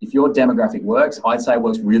if your demographic works, I'd say it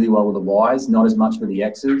works really well with the Ys, not as much with the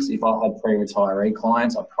X's. If I had pre-retiree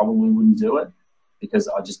clients, I probably wouldn't do it because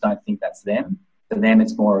I just don't think that's them. For them,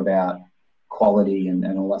 it's more about quality and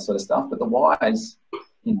all that sort of stuff. But the Ys,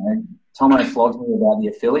 you know, Tomo flogged me about the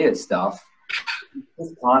affiliate stuff.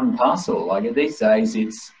 It's part and parcel. Like these days,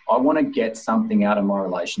 I want to get something out of my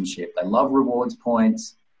relationship. They love rewards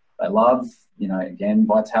points. They love, you know, again,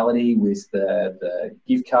 vitality with the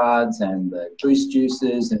gift cards and the boost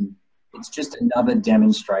juices. And it's just another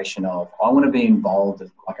demonstration of I want to be involved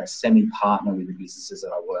as like a semi-partner with the businesses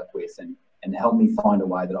that I work with and help me find a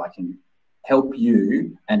way that I can help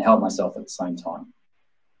you and help myself at the same time.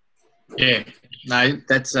 Yeah, no,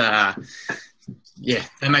 that's yeah,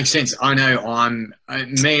 that makes sense. I know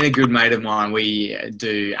me and a good mate of mine, we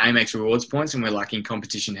do Amex rewards points, and we're like in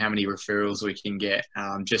competition how many referrals we can get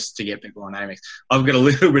just to get people on Amex. I've got a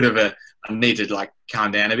little bit of I need to like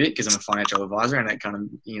calm down a bit because I'm a financial advisor, and that kind of,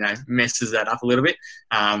 you know, messes that up a little bit.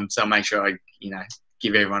 So I'll make sure I, you know,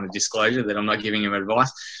 give everyone a disclosure that I'm not giving them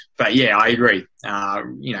advice. But yeah, I agree.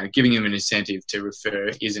 You know, giving them an incentive to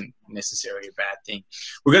refer isn't necessarily a bad thing.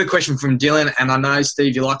 We've got a question from Dylan, and I know,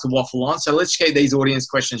 Steve, you like to waffle on, so let's keep these audience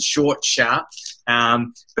questions short, sharp.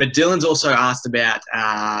 But Dylan's also asked about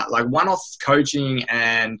like one-off coaching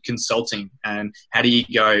and consulting, and how do you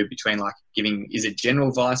go between like giving, is it general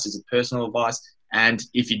advice, is it personal advice, and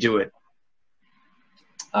if you do it?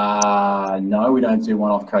 No, we don't do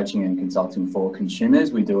one-off coaching and consulting for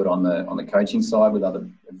consumers. We do it on the coaching side with other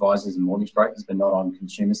advisors and mortgage brokers, but not on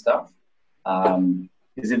consumer stuff.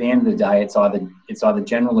 Because at the end of the day, it's either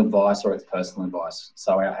general advice or it's personal advice.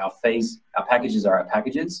 So our fees, our packages are our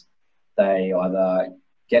packages. They either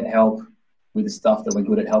get help with the stuff that we're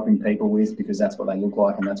good at helping people with because that's what they look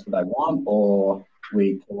like and that's what they want, or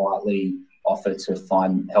we politely offer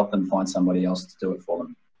to help them find somebody else to do it for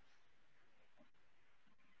them.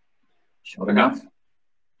 Short enough?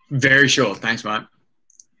 Very short. Thanks, mate.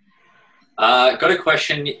 Got a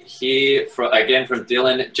question here from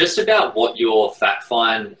Dylan, just about what your fact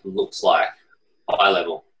find looks like, high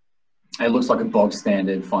level. It looks like a bog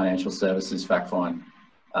standard financial services fact find.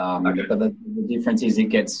 Okay. But the difference is it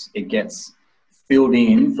gets filled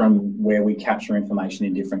in from where we capture information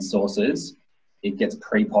in different sources. It gets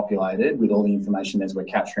pre-populated with all the information as we're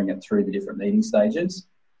capturing it through the different meeting stages.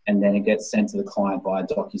 And then it gets sent to the client via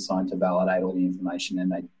DocuSign to validate all the information,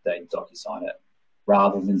 and they DocuSign it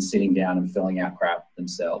rather than sitting down and filling out crap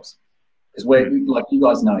themselves. Because we're, like you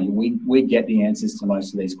guys know, we get the answers to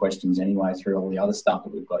most of these questions anyway through all the other stuff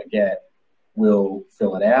that we've got to get. We'll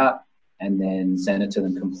fill it out and then send it to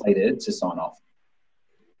them completed to sign off.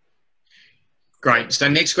 Great. So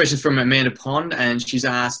next question from Amanda Pond, and she's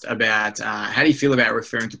asked about how do you feel about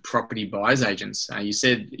referring to property buyers agents? You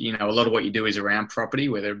said, you know, a lot of what you do is around property,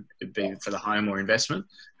 whether it be for the home or investment.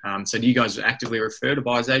 So do you guys actively refer to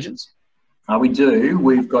buyers agents? We do.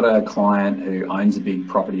 We've got a client who owns a big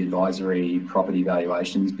property advisory, property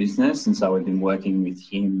valuations business. And so we've been working with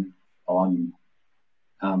him on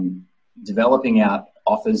developing out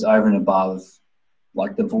offers over and above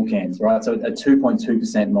like the bookends, right? So a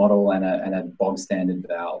 2.2% model and a bog standard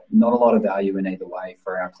val. Not a lot of value in either way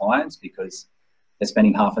for our clients because they're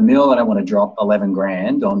spending $500,000. I don't want to drop 11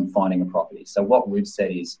 grand on finding a property. So what we've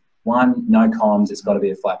said is, 1, no comms, it's got to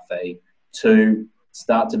be a flat fee. 2,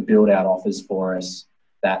 start to build out offers for us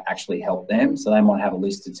that actually help them. So they might have a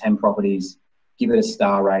list of 10 properties, give it a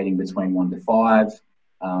star rating between 1 to 5.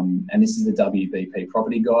 And this is the WBP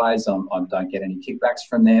property guys. I don't get any kickbacks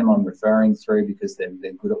from them. I'm referring through because they're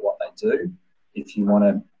good at what they do. If you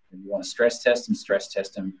want to stress test them, stress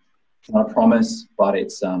test them. It's not a promise, but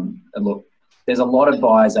it's look. There's a lot of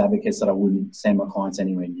buyers advocates that I wouldn't send my clients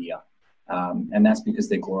anywhere near, and that's because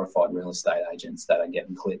they're glorified real estate agents that are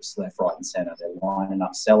getting clips left, right, and centre. They're lining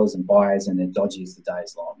up sellers and buyers, and they're dodgy as the day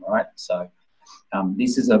is long, right? So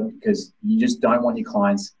this is because you just don't want your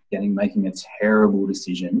clients making a terrible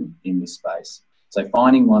decision in this space. So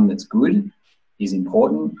finding one that's good is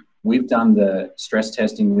important. We've done the stress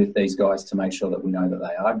testing with these guys to make sure that we know that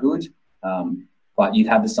they are good. But you'd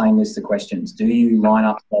have the same list of questions. Do you line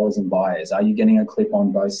up sellers and buyers? Are you getting a clip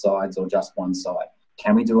on both sides or just one side?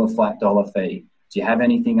 Can we do a flat dollar fee? Do you have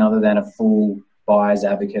anything other than a full buyer's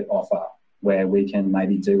advocate offer where we can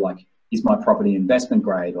maybe do like, is my property investment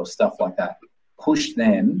grade or stuff like that? Push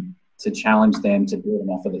them to challenge them to build an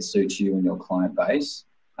offer that suits you and your client base.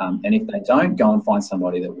 And if they don't, go and find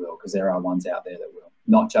somebody that will, because there are ones out there that will.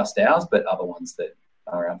 Not just ours, but other ones that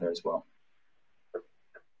are out there as well.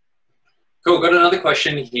 Cool. Got another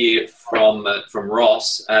question here from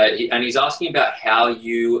Ross, and he's asking about how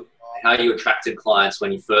you attracted clients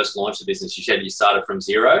when you first launched the business. You said you started from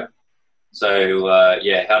zero. So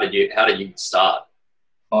yeah, how did you start?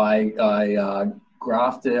 I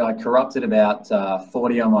corrupted about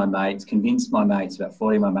 40 of my mates, convinced my mates, about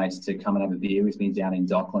 40 of my mates to come and have a beer with me down in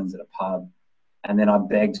Docklands at a pub. And then I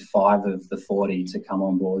begged 5 of the 40 to come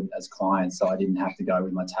on board as clients so I didn't have to go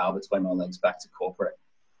with my tail between my legs back to corporate.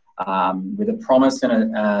 With a promise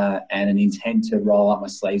and an intent to roll up my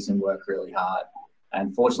sleeves and work really hard.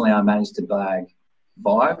 And fortunately, I managed to bag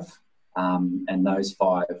 5, and those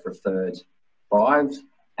 5 referred 5.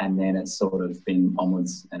 And then it's sort of been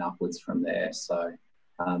onwards and upwards from there. So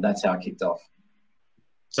that's how I kicked off.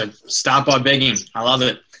 So start by begging. I love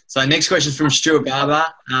it. So next question from Stuart Barber.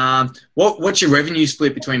 What's your revenue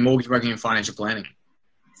split between mortgage broking and financial planning?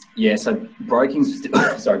 Yeah, so broking's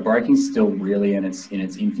still really in its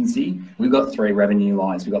infancy. We've got 3 revenue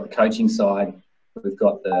lines. We've got the coaching side, we've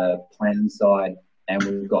got the planning side, and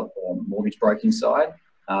we've got the mortgage broking side.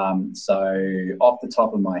 So off the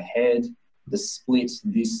top of my head, the split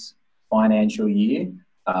this financial year,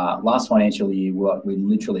 last financial year, we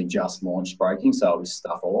literally just launched broking, so it was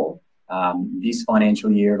stuff all. This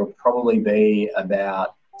financial year, it'll probably be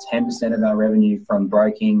about 10% of our revenue from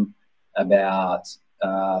broking, about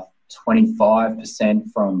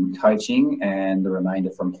 25% from coaching, and the remainder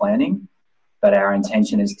from planning. But our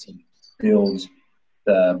intention is to build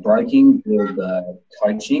the broking, build the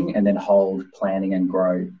coaching, and then hold planning and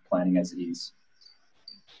grow planning as it is.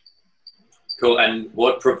 Cool. And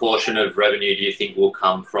what proportion of revenue do you think will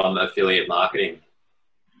come from affiliate marketing?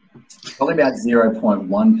 Probably about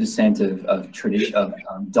 0.1% of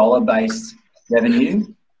dollar-based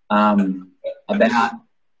revenue. About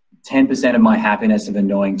 10% of my happiness of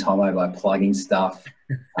annoying Tomo by plugging stuff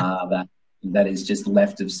that is just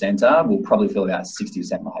left of centre will probably feel about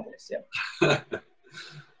 60% of my happiness. Yeah.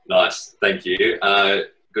 Nice. Thank you.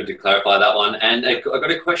 Good to clarify that one. And I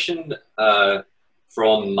got a question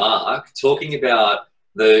from Mark talking about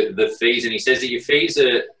the fees, and he says that your fees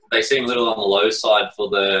they seem a little on the low side for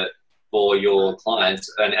your clients,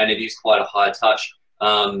 and it is quite a high touch.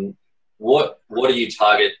 What do you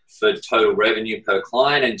target for total revenue per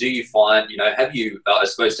client, and do you find, have you, I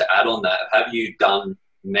suppose to add on that, have you done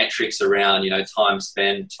metrics around, time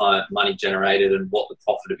spent, money generated, and what the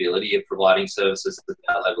profitability of providing services at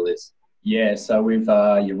that level is? Yeah, so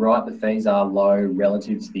you're right, the fees are low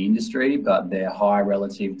relative to the industry, but they're high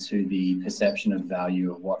relative to the perception of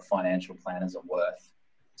value of what financial planners are worth.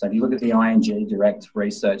 So if you look at the ING direct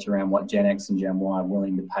research around what Gen X and Gen Y are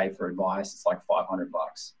willing to pay for advice, it's like $500.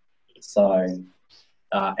 So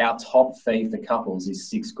our top fee for couples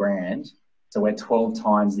is $6,000. So we're 12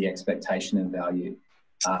 times the expectation of value.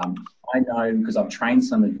 I know because I've trained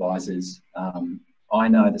some advisors, I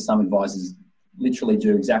know that some advisors literally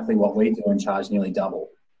do exactly what we do and charge nearly double.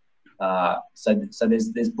 So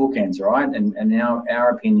there's bookends, right? And now our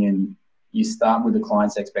opinion, you start with the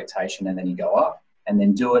client's expectation and then you go up, and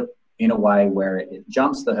then do it in a way where it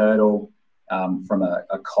jumps the hurdle from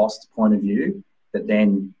a cost point of view, but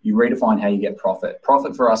then you redefine how you get profit.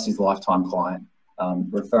 Profit for us is lifetime client.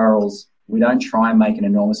 Referrals, we don't try and make an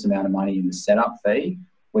enormous amount of money in the setup fee.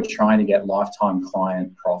 We're trying to get lifetime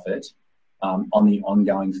client profit on the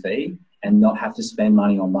ongoing fee and not have to spend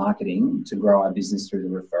money on marketing to grow our business through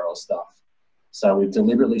the referral stuff. So we've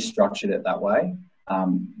deliberately structured it that way.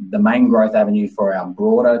 The main growth avenue for our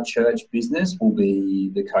broader church business will be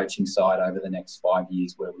the coaching side over the next 5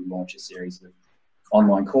 years, where we launch a series of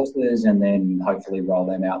online courses and then hopefully roll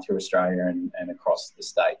them out through Australia and across the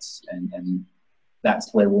States. And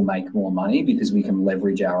that's where we'll make more money because we can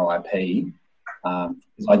leverage our IP.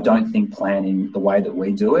 I don't think planning the way that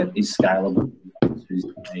we do it is scalable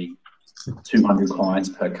to 200 clients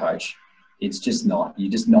per coach. It's just not.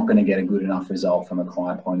 You're just not going to get a good enough result from a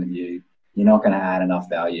client point of view. You're not going to add enough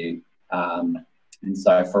value. And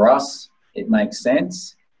so for us, it makes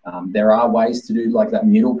sense. There are ways to do like that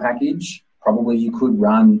middle package. Probably you could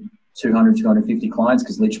run 200, 250 clients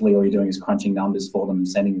because literally all you're doing is crunching numbers for them and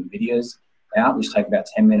sending them videos out, which take about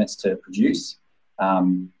 10 minutes to produce.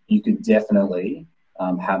 You could definitely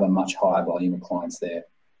have a much higher volume of clients there.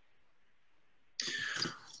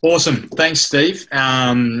 Awesome. Thanks, Steve.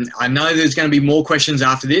 I know there's going to be more questions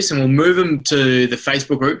after this, and we'll move them to the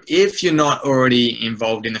Facebook group. If you're not already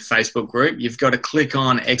involved in the Facebook group, you've got to click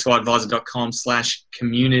on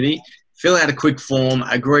xyadvisor.com/community, fill out a quick form,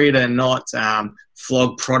 agree to not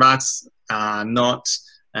flog products, not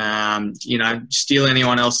steal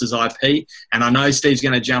anyone else's IP. And I know Steve's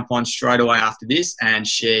going to jump on straight away after this and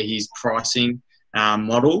share his pricing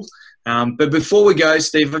model. But before we go,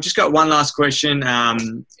 Steve, I've just got one last question.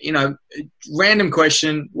 Random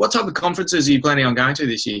question. What type of conferences are you planning on going to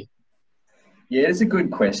this year? Yeah, it's a good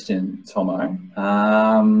question, Tomo.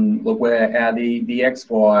 Look,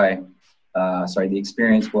 the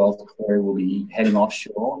Experience Wealth crew will be heading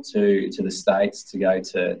offshore to the States to go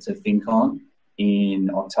to FinCon in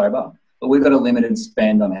October. But we've got a limited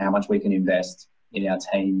spend on how much we can invest in our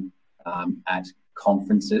team at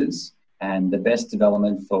conferences. And the best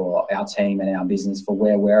development for our team and our business for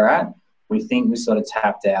where we're at, we think we're sort of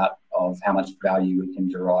tapped out of how much value we can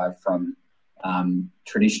derive from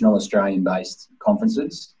traditional Australian-based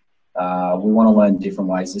conferences. We want to learn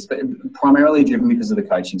different ways, but primarily driven because of the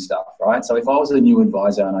coaching stuff, right? So if I was a new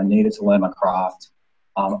advisor and I needed to learn my craft,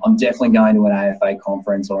 I'm definitely going to an AFA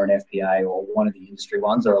conference or an FPA or one of the industry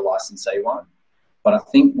ones or a licensee one. But I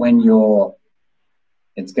think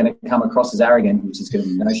it's going to come across as arrogant, which is going to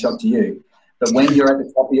be no shock to you. But when you're at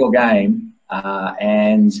the top of your game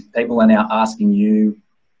and people are now asking you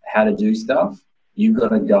how to do stuff, you've got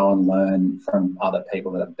to go and learn from other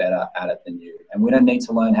people that are better at it than you. And we don't need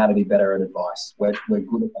to learn how to be better at advice. We're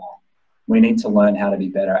good at that. We need to learn how to be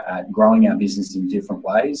better at growing our business in different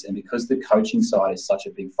ways. And because the coaching side is such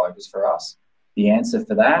a big focus for us, the answer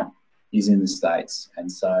for that is in the States.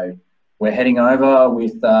 And so we're heading over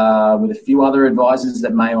with a few other advisors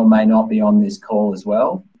that may or may not be on this call as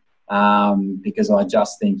well, because I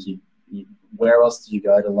just think where else do you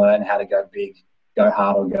go to learn how to go big, go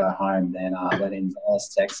hard or go home than in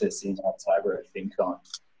Dallas, Texas in October at FinCon.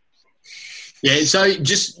 Yeah, so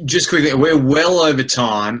just quickly, we're well over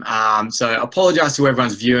time. So I apologise to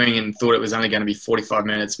everyone's viewing and thought it was only going to be 45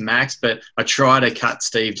 minutes max, but I try to cut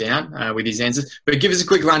Steve down with his answers. But give us a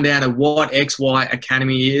quick rundown of what XY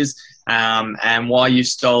Academy is and why you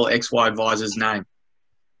stole XY Advisor's name.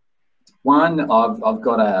 One, I've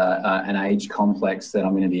got an age complex that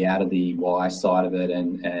I'm going to be out of the Y side of it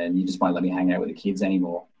and you just won't let me hang out with the kids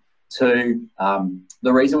anymore. Two,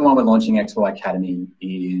 the reason why we're launching XY Academy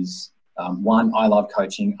is one, I love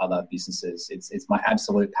coaching other businesses. It's my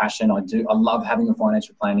absolute passion. I love having a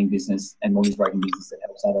financial planning business and mortgage broking business that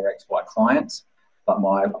helps other XY clients. But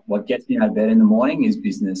what gets me out of bed in the morning is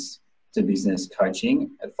business to business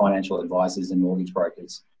coaching at financial advisors and mortgage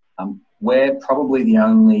brokers. We're probably the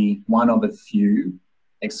only one of a few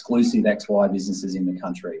exclusive XY businesses in the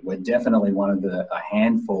country. We're definitely one of a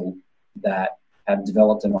handful that have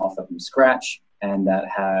developed an offer from scratch and that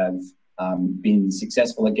have been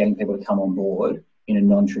successful at getting people to come on board in a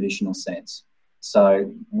non-traditional sense.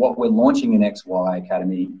 So what we're launching in XY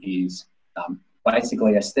Academy is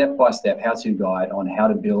basically a step-by-step how-to guide on how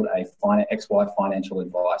to build a XY financial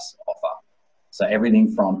advice offer. So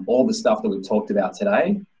everything from all the stuff that we've talked about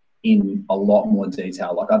today in a lot more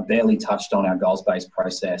detail. Like, I've barely touched on our goals-based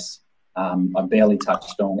process. I've barely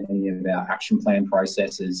touched on any of our action plan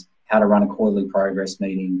processes, how to run a quarterly progress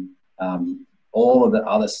meeting, all of the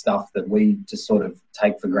other stuff that we just sort of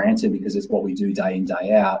take for granted because it's what we do day in,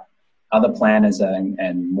 day out. Other planners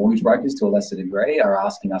and mortgage brokers, to a lesser degree, are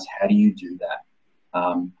asking us, how do you do that?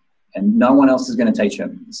 And no one else is going to teach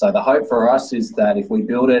them. So the hope for us is that if we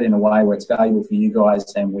build it in a way where it's valuable for you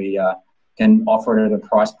guys and we can offer it at a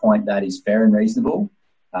price point that is fair and reasonable,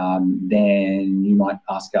 then you might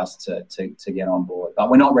ask us to get on board. But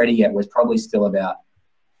we're not ready yet. We're probably still about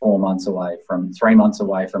 3 months away from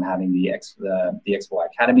having the XY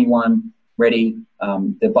Academy one ready.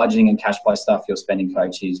 The budgeting and cash flow stuff, your spending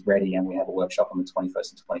coach, is ready, and we have a workshop on the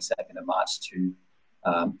 21st and 22nd of March to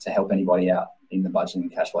help anybody out in the budgeting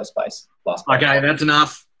and cash flow space. Okay, that's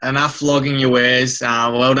enough flogging your wares.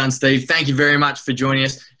 Well done, Steve. Thank you very much for joining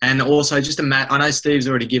us. And also, I know Steve's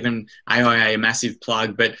already given AIA a massive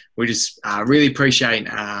plug, but we just really appreciate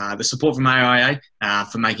the support from AIA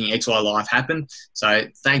for making XY Live happen. So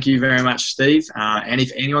thank you very much, Steve. And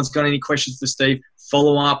if anyone's got any questions for Steve,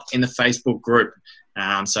 follow up in the Facebook group.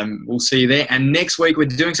 So we'll see you there. And next week, we're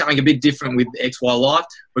doing something a bit different with XY Live.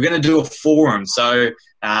 We're going to do a forum. So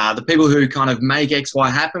the people who kind of make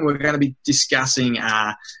XY happen, we're going to be discussing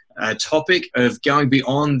a topic of going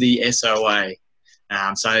beyond the SOA.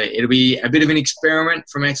 So it'll be a bit of an experiment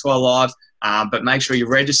from XY Live, but make sure you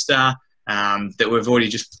register, that we've already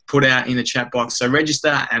just put out in the chat box. So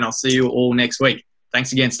register, and I'll see you all next week.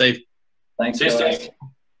 Thanks again, Steve. Thanks, Cheers, guys. Steve.